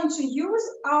 We're going to use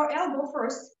our elbow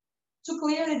first to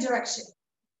clear the direction.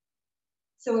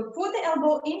 So we put the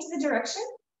elbow into the direction,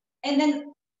 and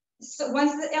then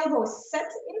once the elbow is set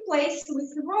in place, we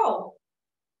throw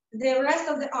the rest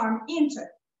of the arm into it.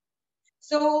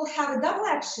 So we'll have a double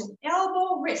action,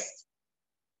 elbow, wrist,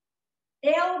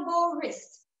 elbow,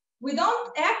 wrist. We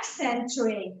don't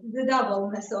accentuate the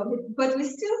doubleness of it, but we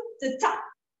still ta-ta.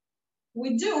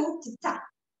 We do ta-ta,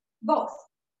 both,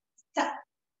 ta,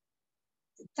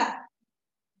 ta.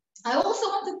 I also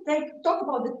want to talk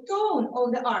about the tone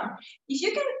of the arm. If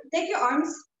you can take your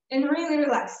arms and really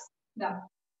relax down.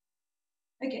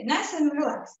 Okay, nice and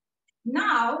relaxed.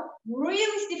 Now,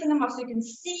 really stiffen them up so you can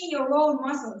see your lower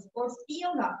muscles or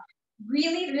feel them.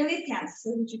 really, really tense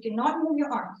so that you cannot move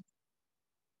your arms.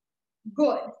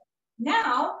 Good.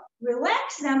 Now,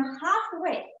 relax them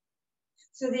halfway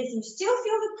so that you still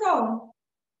feel the tone,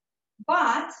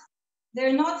 but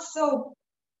they're not so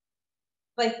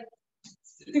like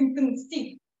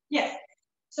stiff. Yes.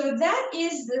 So that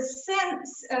is the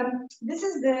sense, this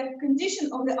is the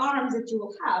condition of the arms that you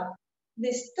will have.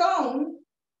 This tone,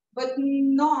 but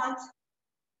not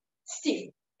stiff.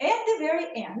 At the very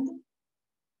end,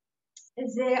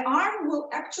 the arm will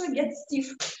actually get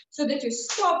stiff so that you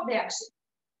stop the action.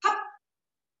 Hop.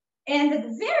 And at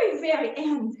the very, very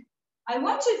end, I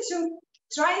want you to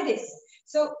try this.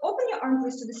 So open your arm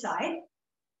please to the side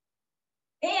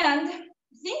and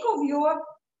think of your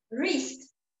wrist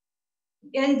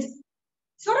and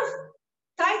sort of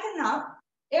tighten up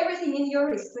everything in your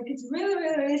wrist. Like it's really,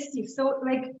 really, really stiff. So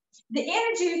like the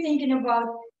energy you're thinking about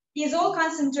is all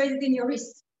concentrated in your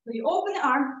wrist. So you open the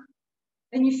arm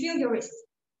and you feel your wrist.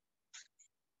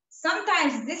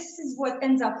 Sometimes this is what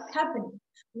ends up happening.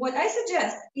 What I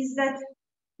suggest is that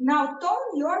now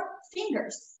tone your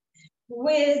fingers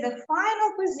with the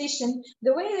final position,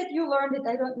 the way that you learned it,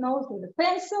 I don't know, through the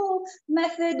pencil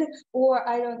method, or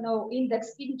I don't know,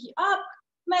 index pinky up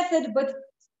method, but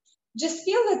just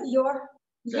feel that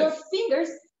your fingers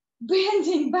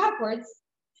bending backwards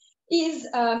is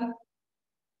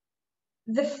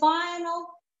the final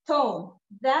tone.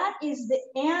 That is the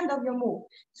end of your move.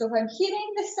 So if I'm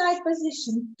hitting the side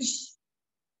position,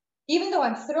 even though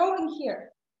I'm throwing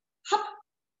here, hop,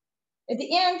 at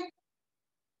the end,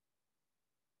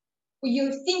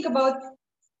 you think about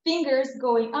fingers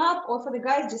going up, or for the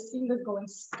guys, just fingers going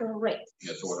straight.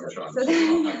 Yeah, so what I'm showing. So you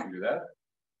don't have to do that.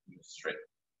 Straight.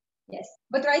 Yes,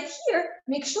 but right here,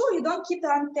 make sure you don't keep the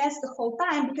arm tense the whole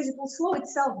time because it will slow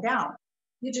itself down.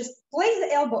 You just place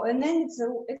the elbow and then it's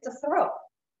a throw.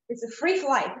 It's a free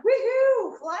flight.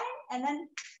 Woohoo! Flying and then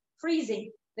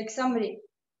freezing, like somebody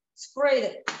sprayed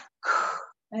it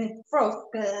and it froze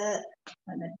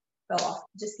and then fell off.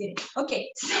 Just kidding. Okay,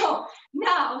 so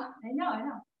now I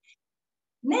know.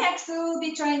 Next, we will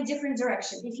be trying different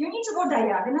direction. If you need to go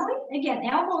diagonally, again,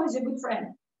 elbow is a good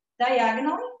friend.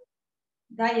 Diagonally,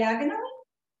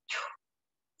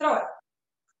 throw it.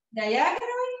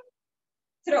 Diagonally,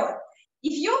 throw it.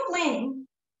 If you're planning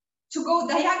to go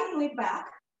diagonally back,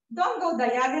 don't go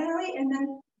diagonally and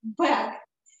then back.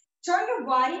 Turn your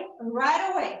body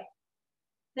right away.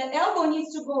 The elbow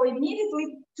needs to go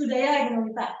immediately to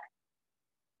diagonally back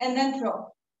and then throw.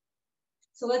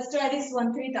 So let's try this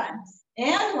one 3 times.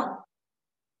 And 1,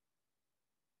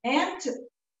 and 2,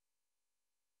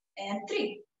 and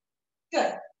 3.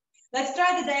 Good. Let's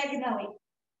try the diagonally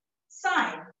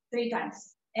side 3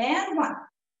 times. And 1,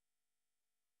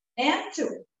 and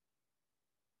 2,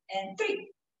 and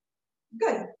 3.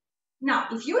 Good. Now,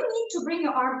 if you need to bring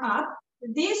your arm up,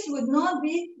 this would not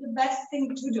be the best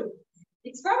thing to do.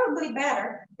 It's probably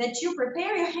better that you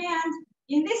prepare your hand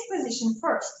in this position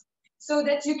first, so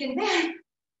that you can then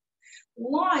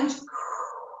launch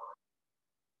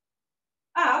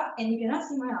up, and you cannot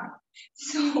see my arm.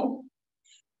 So,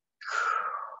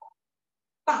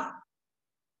 pump,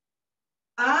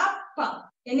 up, pump.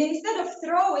 And instead of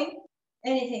throwing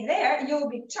anything there, you'll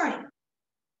be turning.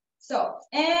 So,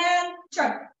 and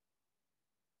turn,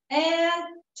 and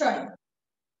turn,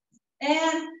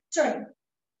 and turn.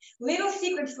 Little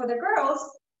secret for the girls,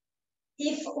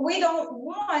 if we don't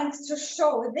want to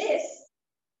show this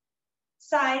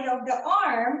side of the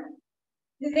arm,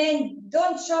 then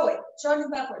don't show it, turn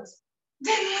it backwards.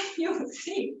 Then what you will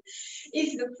see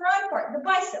is the front part, the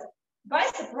bicep.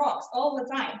 Bicep rocks all the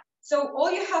time. So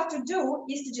all you have to do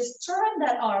is to just turn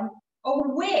that arm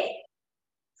away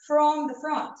from the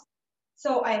front.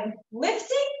 So I'm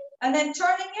lifting and then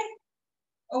turning it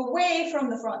away from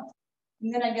the front.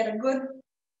 And then I get a good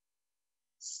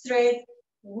straight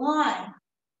line.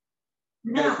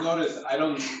 You guys notice I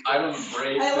don't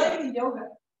break. I like the yoga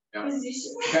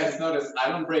position. You guys notice I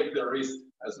don't break the wrist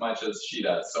as much as she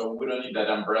does. So we don't need that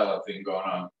umbrella thing going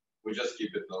on. We just keep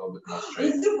it a little bit more straight.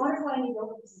 Let's do butterfly in the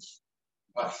yoga position.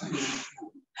 What?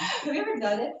 Have you ever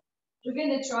done it? We're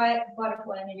gonna try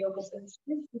butterfly in the yoga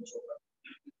position.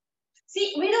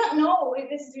 See, we don't know if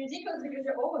this is ridiculous because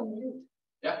they're all on mute.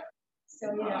 Yeah.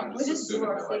 So we just do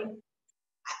our thing.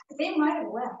 They might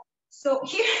have left. So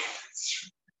here.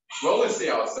 We'll only see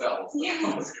ourselves. Yeah.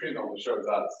 On the screen only shows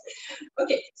us.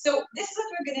 Okay, so this is what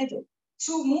we're gonna do.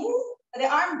 To move the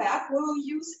arm back, we will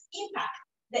use impact,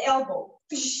 the elbow,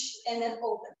 and then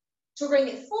open. To bring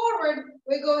it forward,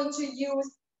 we're going to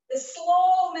use the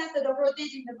slow method of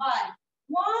rotating the body.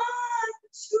 1,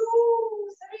 2,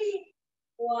 3.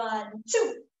 1,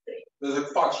 2, 3. There's a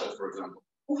fox shot, for example.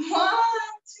 1,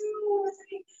 2,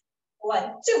 1,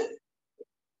 2.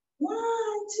 1,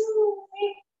 2,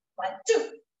 3. 1, 2.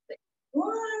 3.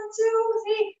 1, 2,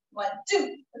 3. 1, 2.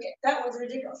 Okay, that was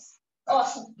ridiculous.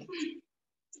 Awesome.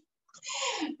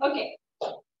 Okay.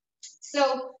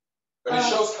 So. But it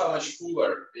shows how much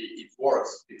fuller it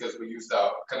works because we used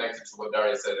connected to what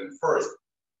Daria said in first.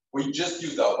 We just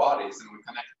used our bodies and we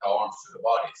connected our arms to the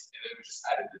bodies, and then we just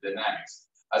added the dynamics,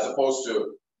 as opposed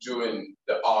to doing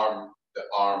the arm,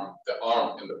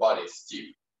 and the body stiff.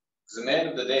 Because in the end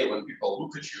of the day, when people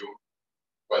look at you,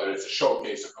 whether it's a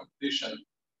showcase or competition,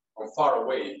 from far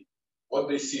away, what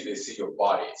they see your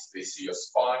bodies, they see your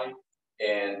spine,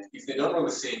 and if they don't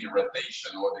really see any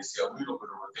rotation or they see a little bit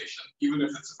of rotation, even if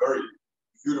it's a very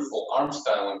beautiful arm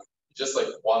styling, just like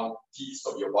one piece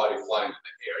of your body flying in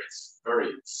the air, it's very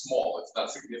small, it's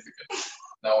not significant.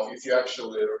 Now, if you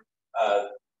actually add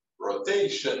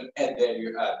rotation and then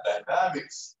you add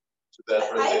dynamics to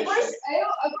that rotation. I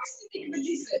was thinking about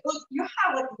this. Look, you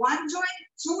have like 1 joint,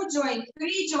 2 joint,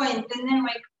 3 joint, and then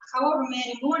like however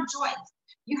many more joints.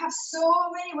 You have so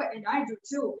many ways, and I do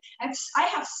too. I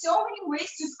have so many ways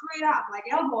to screw it up, like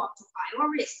elbow up to high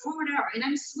or wrist or whatever, and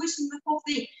I'm switching the whole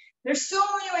thing. There's so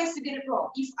many ways to get it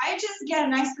wrong. If I just get a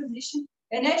nice position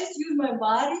and I just use my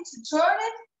body to turn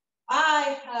it,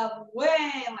 I have way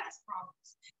less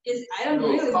problems. Because I don't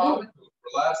really move it.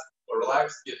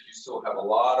 Relax, yet you still have a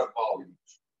lot of volume.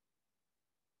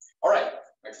 All right,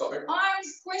 next topic.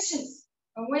 Arms, questions.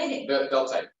 I'm waiting. They'll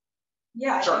take.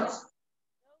 Yeah. Turns.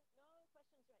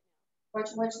 Watch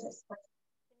this.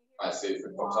 I see if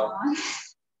it pops up.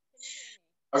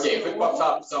 Okay, if it pops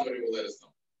up, somebody will let us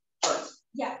know. Turns.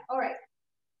 Yeah, all right.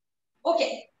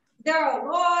 Okay, there are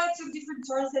lots of different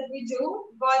turns that we do,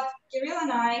 but Kirill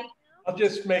and I'll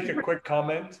just make a quick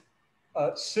comment.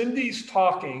 Cindy's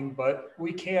talking, but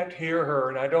we can't hear her,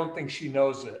 and I don't think she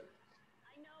knows it.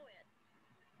 I know it.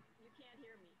 You can't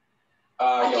hear me.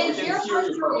 Yeah, we can hear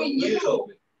you for a little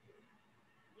bit.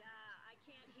 Yeah, I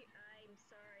can't hear. I'm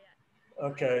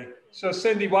sorry. Okay, so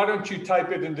Cindy, why don't you type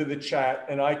it into the chat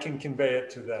and I can convey it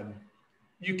to them.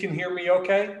 You can hear me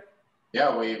okay?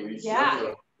 Yeah, we hear you.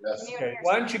 Yes. Okay,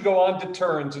 why don't you go on to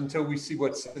turns until we see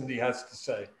what Cindy has to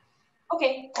say.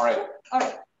 Okay. All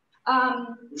right.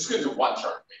 I'm just going to do 1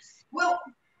 turn, please. Well,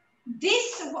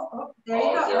 this, there you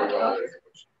go. There we go.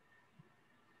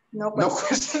 No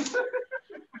question.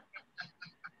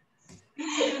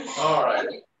 All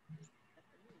right.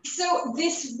 So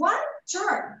this 1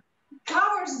 turn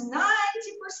covers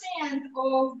 90%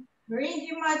 of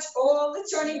pretty much all the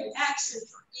turning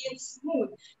actions in smooth,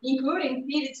 including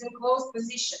pivots in closed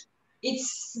position.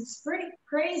 It's pretty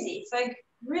crazy. It's like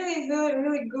really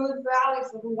good value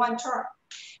for the 1 turn.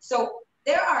 So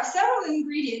there are several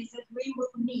ingredients that we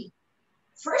will need.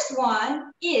 First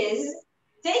one is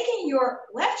taking your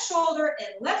left shoulder and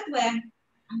left leg.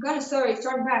 I'm gonna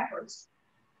turn backwards.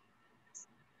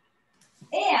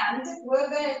 And we're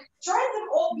gonna turn them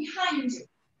all behind you.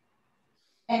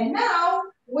 And now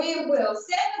we will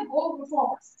send them over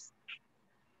forward.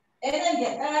 And then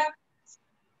get back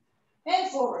and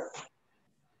forward.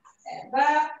 And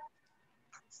back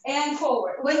and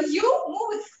forward. When you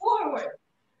move it forward,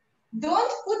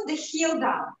 don't put the heel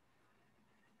down.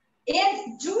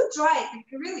 And do try it,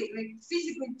 really, like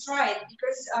physically try it,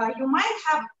 because you might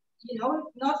have,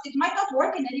 it might not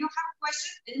work, and then you have a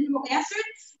question, and then you'll answer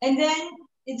it, and then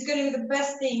it's gonna be the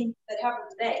best thing that happened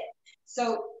today.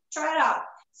 So try it out.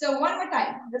 So one more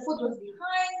time, the foot was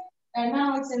behind, and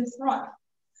now it's in front.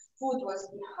 Foot was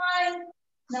behind,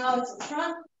 now it's in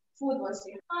front. Foot was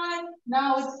behind,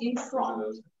 now it's in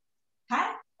front.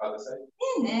 Huh?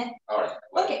 In there. All right.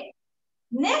 Okay.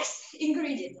 Next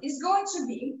ingredient is going to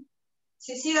be,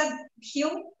 so see that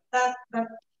heel, that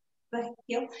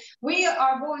heel? We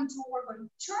are going to work on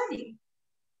turning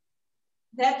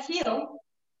that heel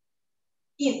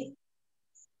in.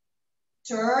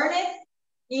 Turn it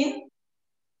in,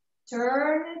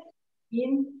 turn it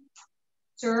in,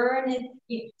 turn it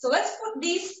in. So let's put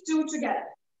these 2 together.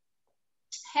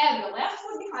 Have your left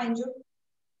foot behind you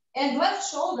and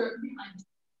left shoulder behind you.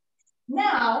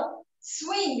 Now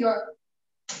swing your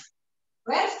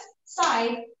left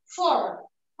side forward.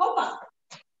 Hop up.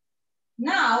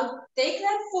 Now take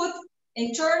that foot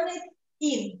and turn it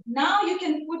in. Now you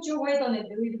can put your weight on it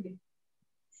a little bit.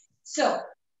 So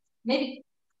maybe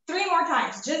 3 more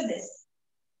times, just this.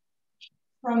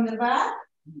 From the back.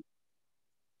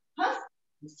 Huh?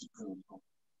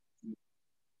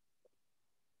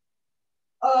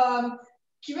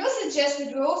 Kirill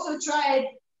suggested we also try it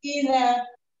in a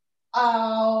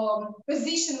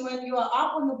position when you are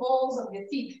up on the balls of your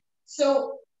feet.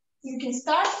 So you can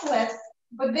start flat,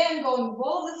 but then go and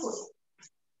ball the foot.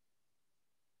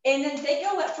 And then take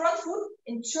your front foot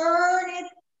and turn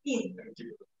it in.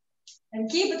 And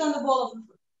keep it on the ball of the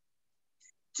foot.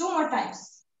 2 more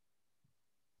times.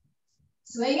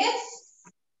 Swing it.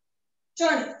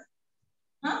 Turn it.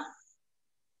 Huh?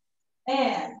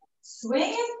 And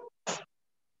swing it.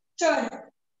 Turn it.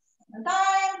 One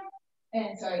time.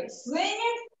 And sorry, swing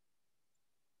it.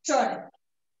 Turn it.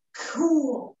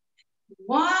 Cool.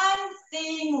 One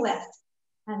thing left.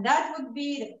 And that would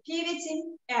be the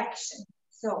pivoting action.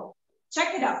 So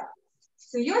check it out.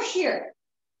 So you're here.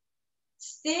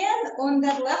 Stand on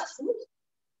that left foot.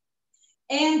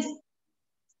 And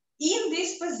in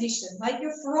this position, like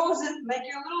you're frozen, like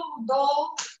your little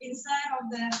doll inside of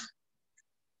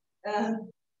the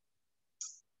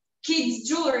kid's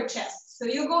jewelry chest. So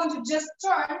you're going to just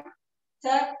turn,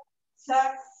 tuck,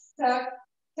 tuck, tuck,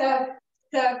 tuck,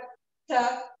 tuck,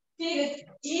 tuck, pivot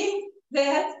in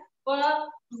that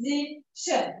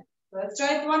position. Let's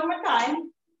try it one more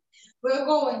time. We're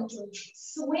going to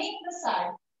swing the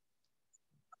side.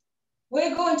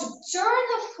 We're going to turn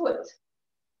the foot.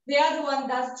 The other one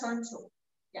does turn too.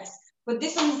 Yes, but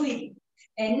this one's leading.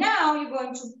 And now you're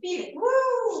going to pivot.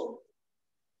 Woo!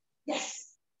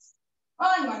 Yes.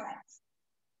 One more time.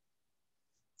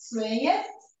 Swing it.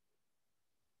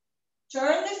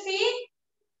 Turn the feet.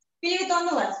 Pivot on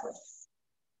the left foot.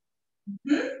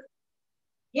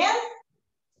 Yeah.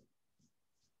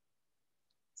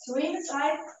 Swing the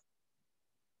side.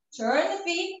 Turn the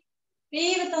feet.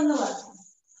 Pivot on the left one.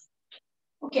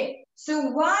 Okay,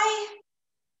 so why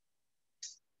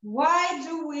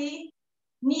do we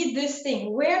need this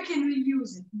thing? Where can we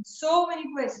use it? In so many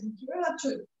places. And Kirill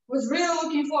was really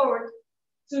looking forward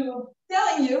to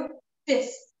telling you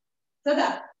this.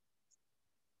 Ta-da.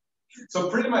 So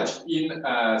pretty much in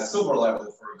silver level,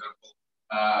 for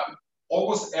example,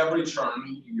 almost every turn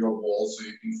in your wall, so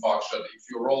you can function, if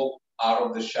you roll out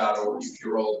of the shadow, if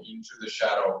you roll into the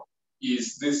shadow,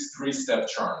 is this 3-step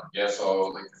turn. Yeah, so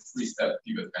like a 3-step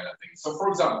pivot kind of thing. So for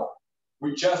example,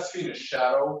 we just finished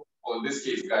shadow. Well, in this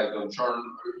case, guys don't turn.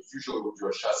 Usually we do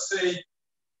a chassé.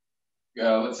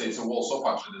 Let's say it's a wall so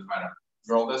function, doesn't matter.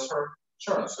 Girl does her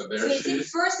turn. So there she is.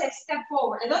 First I step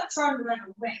forward. I don't turn right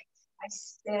away. I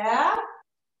step.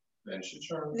 Then she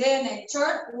turns. Then I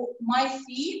turn my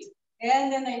feet.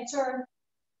 And then I turn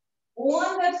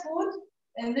on that foot.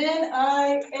 And then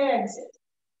I exit.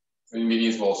 In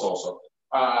medias walls also.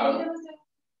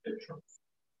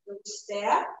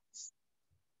 Step.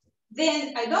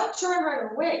 Then I don't turn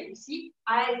right away. You see,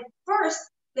 I first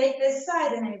take this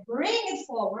side and I bring it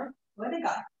forward. What I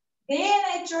got. Then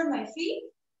I turn my feet.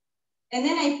 And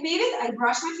then I pivot. I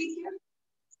brush my feet here.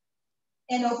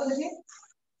 And open the feet.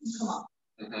 And come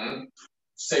on.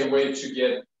 Same way to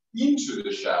get into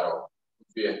the shadow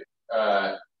would be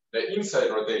the inside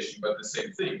rotation, but the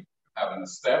same thing. Having a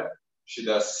step. She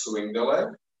does swing the leg.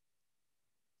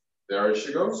 There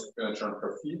she goes. Gonna turn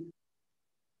her feet.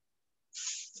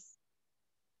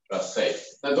 Just say.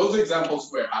 Now those are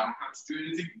examples where I don't have to do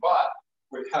anything, but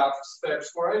we have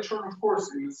steps where I turn, of course,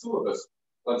 in the syllabus.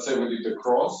 Let's say we did the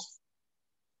cross.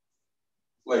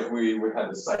 Like we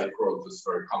had the side cross, this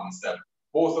very common step.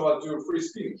 Both of us do a free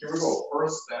spin. Here we go.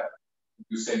 First step.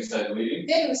 Do same side leading.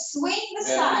 Then we swing the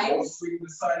sides. And we both swing the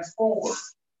sides forward.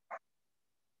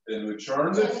 Then we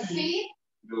turn the feet.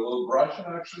 Do a little brushing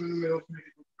action in the middle to make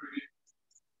it look pretty.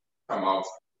 Come out.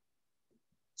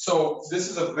 So this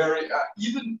is a very,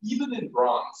 even in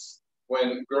bronze,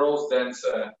 when girls dance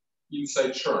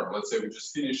inside turn, let's say we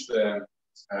just finished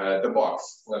the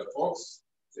box, left box.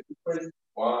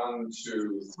 1,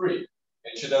 2, 3.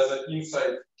 And she does an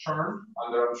inside turn,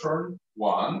 underarm turn,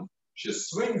 1. She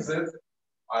swings it.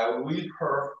 I lead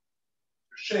her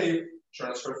to shape,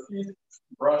 turns her feet,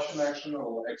 brush in action, a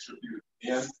little extra pivot,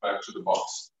 and back to the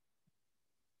box.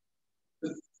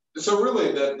 So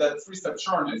really, that 3-step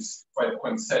turn is quite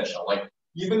quintessential. Like,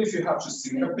 even if you have to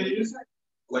syncopate it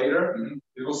later,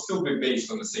 it will still be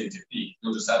based on the same technique.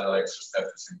 You'll just add an extra step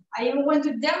to syncopate. I want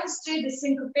to demonstrate the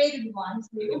syncopated one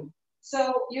for you.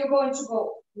 So you're going to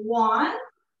go 1,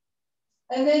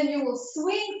 and then you will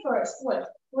swing first. What?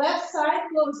 Left side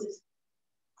closes.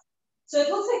 So it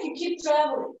looks like you keep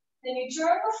traveling. Then you turn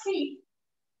your feet,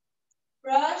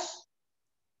 brush,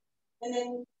 and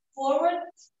then forward,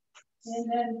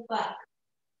 and then back.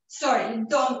 Sorry,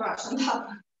 don't brush on that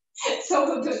one. So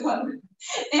we'll do one.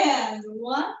 And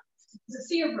 1, the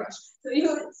fear brush. So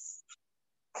you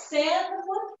stand the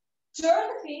foot, turn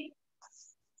the feet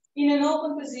in an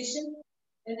open position,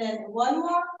 and then one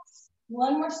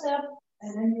more step,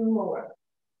 and then you lower.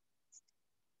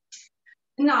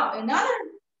 Now, another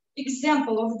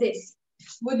example of this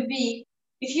would be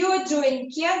If you are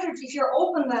doing canter, if you're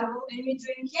open level and you're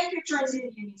doing canter turns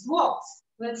in units walks,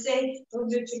 let's say we'll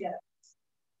do it together.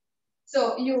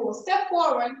 So you will step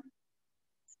forward,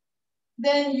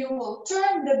 then you will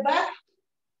turn the back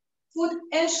foot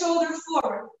and shoulder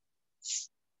forward,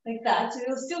 like that. So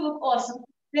it'll still look awesome.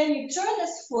 Then you turn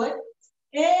this foot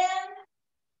and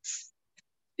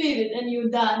pivot, and you're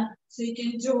done. So you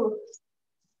can do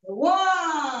the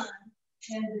 1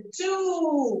 and the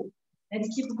 2, and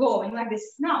keep going like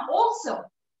this. Now also,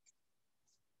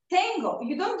 tango,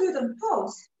 you don't do it on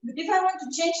pose, but if I want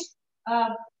to change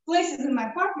places with my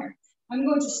partner, I'm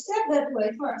going to step that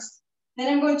way first.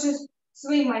 Then I'm going to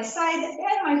swing my side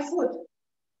and my foot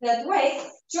that way,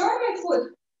 turn my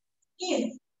foot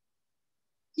in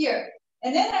here.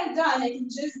 And then I'm done, I can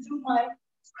just do my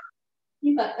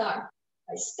impatar.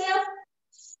 I step,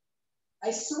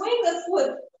 I swing the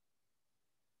foot,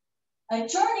 I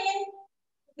turn in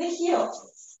the heel,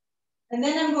 and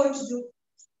then I'm going to do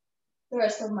the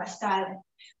rest of my styling.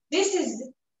 This is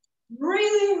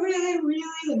really, really, really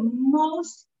the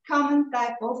most common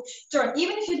type of turn.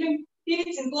 Even if you're doing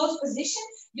pivots in close position,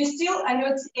 you still, I know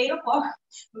it's 8 o'clock,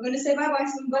 we're going to say bye-bye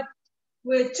soon, but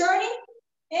we're turning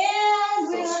and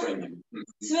we're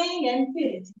swinging and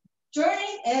pivot.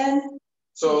 Turning and...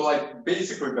 So like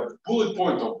basically the bullet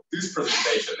point of this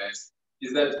presentation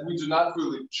is that we do not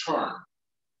really turn.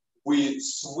 We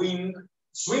swing.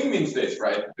 Swing means this,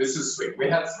 right? This is swing. We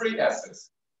have 3 S's.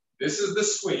 This is the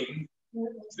swing,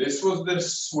 this was the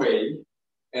sway,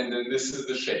 and then this is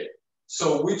the shake.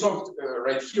 So we talked,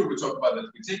 right here, we talked about that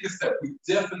we take a step, we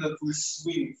definitely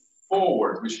swing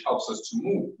forward, which helps us to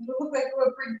move. It looks like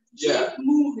we're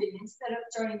moving instead of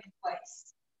turning in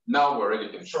place. Now we already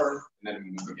can turn, and then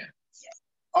we move again. Yes.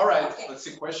 All right, let's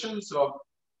see questions. So,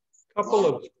 couple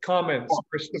of comments,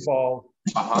 first of all.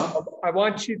 I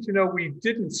want you to know we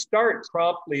didn't start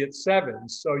promptly at 7,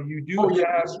 so you do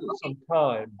have some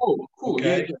time. Oh, cool.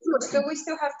 Okay? So we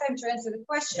still have time to answer the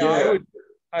question. Yeah,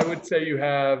 I would say you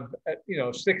have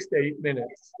 6 to 8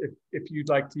 minutes if you'd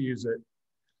like to use it.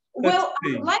 Well,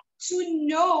 I would like to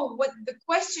know what the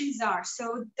questions are,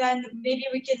 so then maybe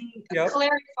we can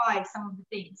clarify some of the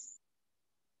things.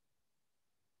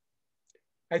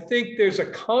 I think there's a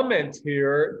comment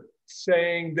here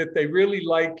saying that they really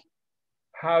like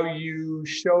how you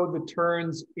show the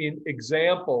turns in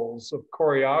examples of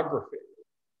choreography.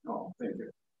 Oh, thank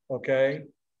you. Okay,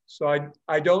 so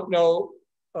I don't know,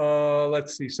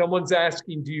 let's see, someone's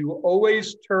asking, do you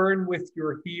always turn with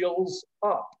your heels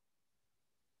up?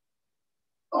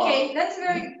 Okay, that's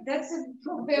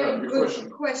a very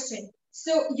good question.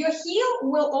 So your heel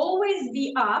will always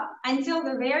be up until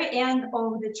the very end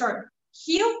of the turn.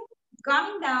 Heel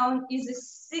coming down is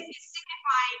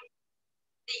signifying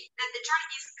that the turn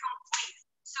is complete.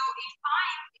 So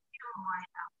if you don't mind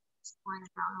now, just point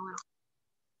it down a little.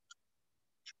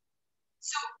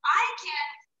 So I can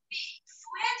be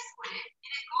flat-footed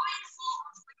and then going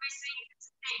forward with my swing if it's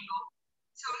a tango.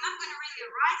 So I'm not going to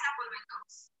really rise up on my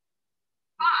toes.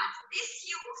 But this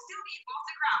heel will still be off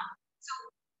the ground. So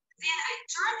then I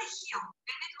turn the heel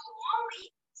and it will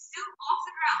only still off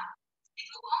the ground. It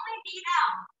will only be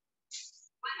down.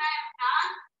 When I am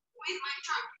done with my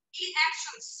turn, it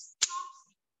actually stops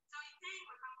me. So in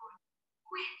tango, I'm going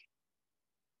quick.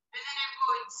 And then I'm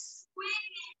going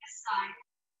swinging aside,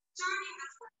 turning the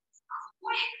foot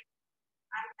quick.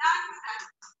 I'm done with that.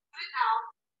 Put it down.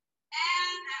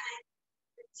 And then I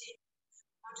continue.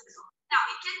 Now,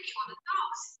 it can be on the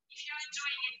toes. If you're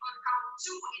doing it on count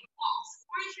 2 in walks,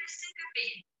 or if you're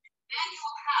syncopating, then you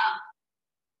will have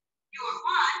your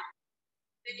 1,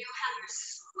 then you'll have your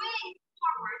swing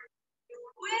forward. You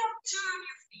will turn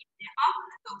your feet up on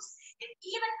the toes. And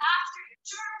even after you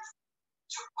turn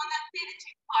on that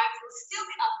pivoting part, it will still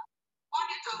be up on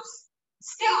your toes,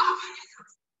 still up on your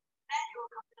toes. Then you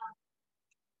will come down.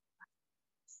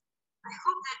 I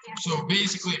hope that answers. So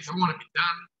basically, if you want to be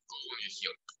done, go on your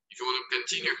heel. If you want to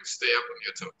continue, stay up on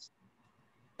your toes.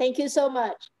 Thank you so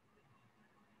much.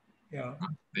 Yeah,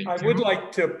 I would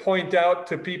like to point out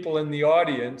to people in the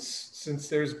audience, since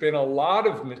there's been a lot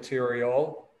of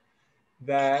material,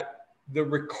 that the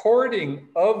recording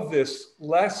of this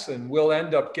lesson will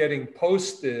end up getting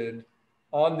posted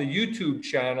on the YouTube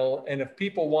channel. And if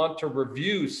people want to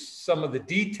review some of the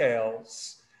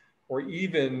details or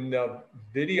even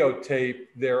videotape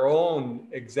their own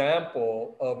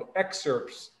example of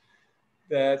excerpts,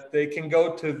 that they can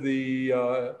go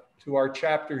to to our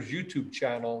chapter's YouTube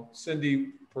channel.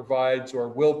 Cindy provides or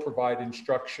will provide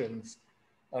instructions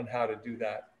on how to do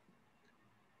that.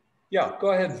 Yeah,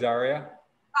 go ahead, Daria.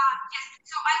 Yes,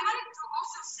 so I wanted to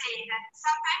also say that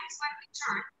sometimes when we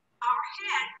turn, our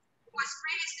head was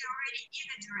previously already in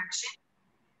the direction.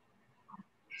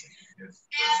 Yes,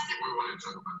 that's what we want to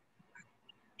talk about.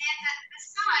 And the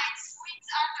side swings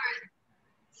under it.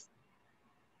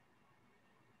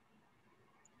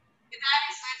 And that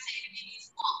is, let's say, if you use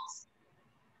walls.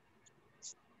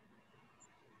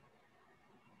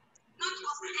 Not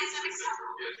walls, as an example.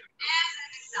 As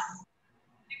an example.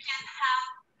 You can have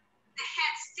the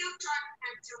head still turn in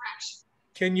that direction.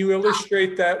 Can you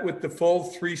illustrate that with the full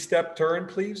three-step turn,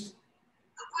 please?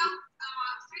 Well,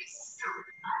 three-step.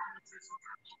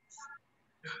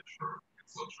 Yeah, sure.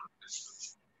 It's not sure. That's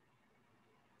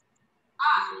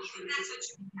what you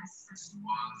mean. Yes. This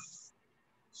one,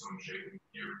 some shape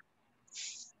here.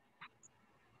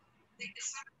 Like this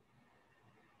one.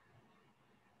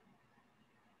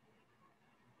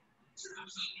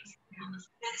 Yeah,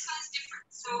 this one is different.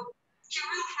 So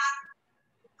Kirill had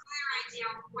a clear idea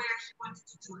of where he wanted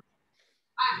to do it.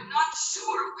 I'm not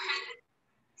sure when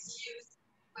it's used,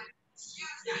 but it's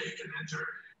used. Yeah, you can enter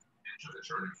the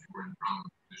turn if you were in wrong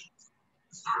positions.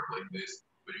 Start like this,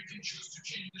 but you can choose to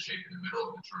change the shape in the middle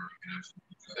of the turn. You can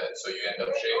absolutely do that. So you end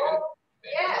up shaping,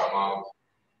 then you come out,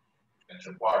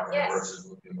 enter partner versus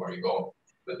looking where you go.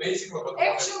 But basically, what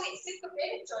actually,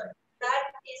 syncopated turn.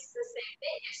 That is the same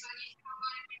thing. So if you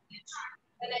want to make the turn,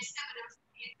 and I step it up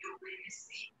in you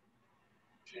previously,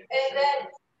 and then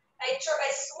I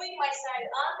swing my side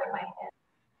under my head.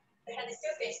 The head is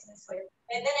still facing this way,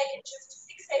 and then I can choose to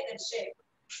fixate that shape.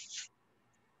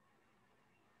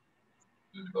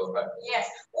 Go back. Yes,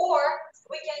 or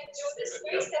we can do this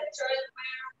three-step turn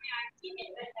where we are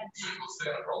keeping the head. You will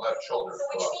stand on her left shoulder. So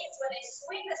which means when I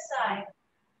swing the side,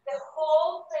 the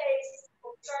whole face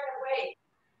will turn away.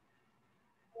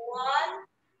 One,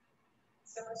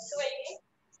 so I'm swinging.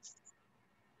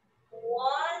 1,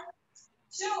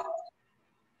 2,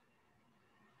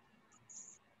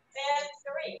 and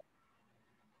 3.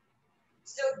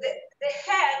 So the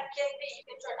head can be, you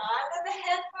can turn under the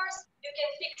head first, you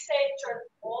can fixate, turn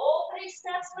all 3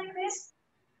 steps like this.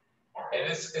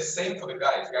 And it's the same for the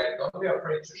guys. Guys, don't be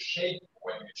afraid to shape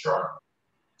when you turn.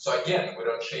 So again, we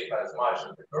don't shape as much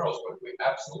as the girls, but we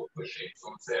absolutely shape. So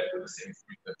let's say I do the same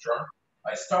 3-step turn.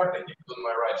 I start, I keep it on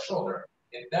my right shoulder.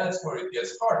 And that's where it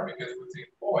gets hard because we think,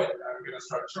 oh, I'm going to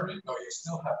start turning. No, you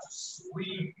still have to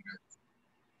swing.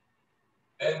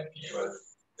 Then pivot,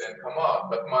 then come on.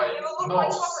 But my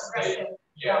nose stayed,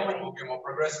 yeah, you will be more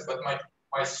progressive. But my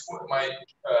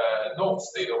nose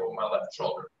stayed over my left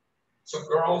shoulder. So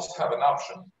girls have an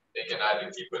option. They can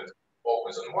either keep it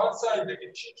always on one side, they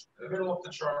can change to the middle of the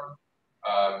turn.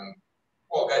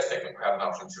 Well, guys technically have an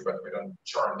option too, but we don't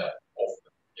turn that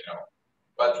often, you know.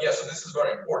 But yeah, so this is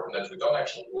very important that we don't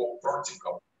actually go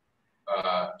vertical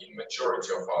in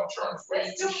majority of our turns.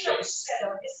 Let's do shadow. This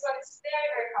one is very,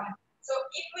 very common. So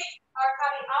if we are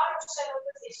coming out of shadow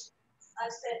position,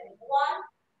 I'm stepping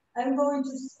 1, I'm going to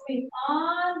swing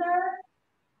under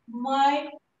my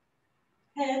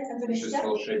head, I'm going to step,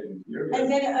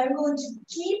 and then I'm going to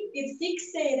keep it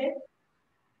fixated,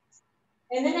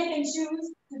 and then I can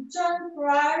choose to turn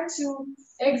prior to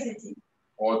exiting.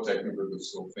 Or technically we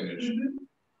still finish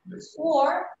this way.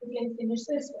 Or we can finish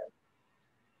this way.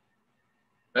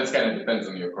 That kind of depends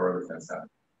on your core defense side.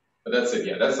 But that's it,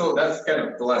 yeah. That's kind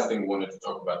of the last thing we wanted to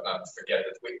talk about, not to forget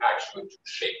that we actually do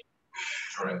shape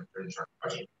during turn.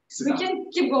 Okay, we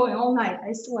can keep going all night,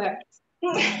 I swear.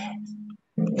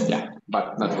 Yeah,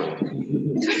 but not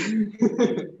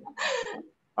really.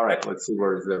 All right, let's see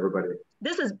where is everybody.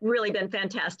 This has really been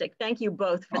fantastic. Thank you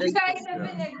both for this. You guys have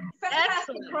been a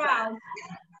fantastic crowd.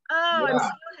 Oh, yeah. I'm so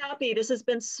happy. This has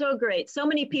been so great. So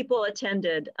many people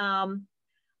attended.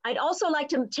 I'd also like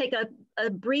to take a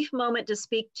brief moment to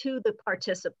speak to the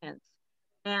participants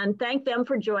and thank them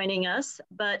for joining us.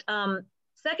 But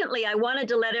secondly, I wanted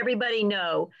to let everybody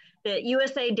know that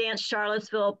USA Dance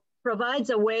Charlottesville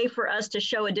provides a way for us to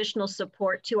show additional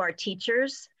support to our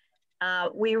teachers.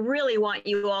 We really want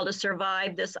you all to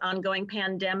survive this ongoing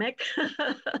pandemic.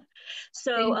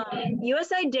 So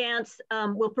USA Dance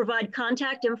will provide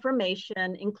contact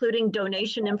information, including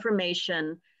donation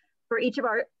information for each of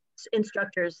our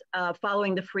instructors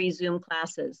following the free Zoom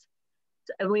classes.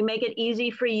 And we make it easy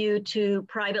for you to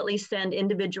privately send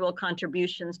individual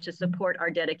contributions to support our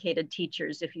dedicated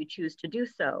teachers if you choose to do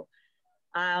so.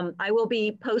 I will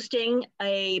be posting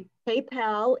a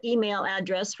PayPal email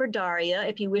address for Daria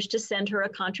if you wish to send her a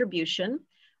contribution.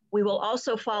 We will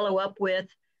also follow up with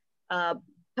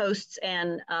posts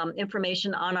and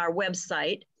information on our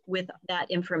website with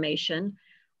that information.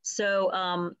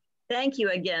 So thank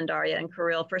you again, Daria and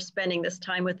Kirill, for spending this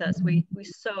time with us. We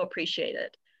so appreciate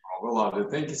it. Oh, we love it.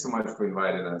 Thank you so much for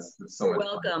inviting us. It's so much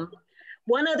welcome. Fun.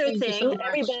 One other Thank you thing, so much.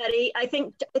 everybody, I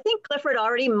think Clifford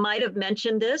already might have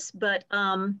mentioned this, but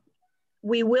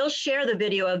we will share the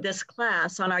video of this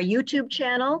class on our YouTube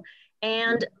channel,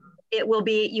 and you'll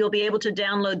be able to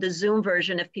download the Zoom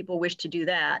version if people wish to do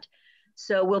that.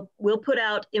 So we'll put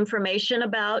out information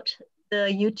about the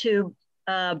YouTube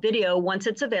video once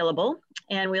it's available,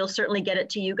 and we'll certainly get it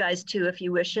to you guys too if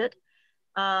you wish it.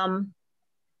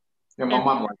 Yeah, my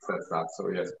mom likes that stuff, so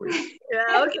yes, please.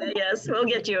 Yeah, okay, yes, we'll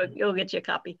get you a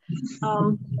copy.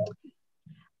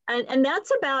 And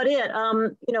that's about it.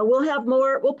 You know,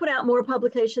 we'll put out more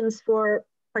publications for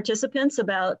participants.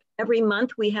 About every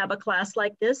month we have a class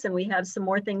like this, and we have some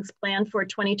more things planned for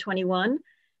 2021.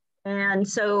 And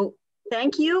so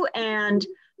thank you, and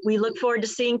we look forward to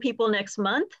seeing people next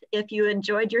month. If you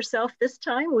enjoyed yourself this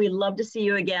time, we'd love to see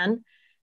you again.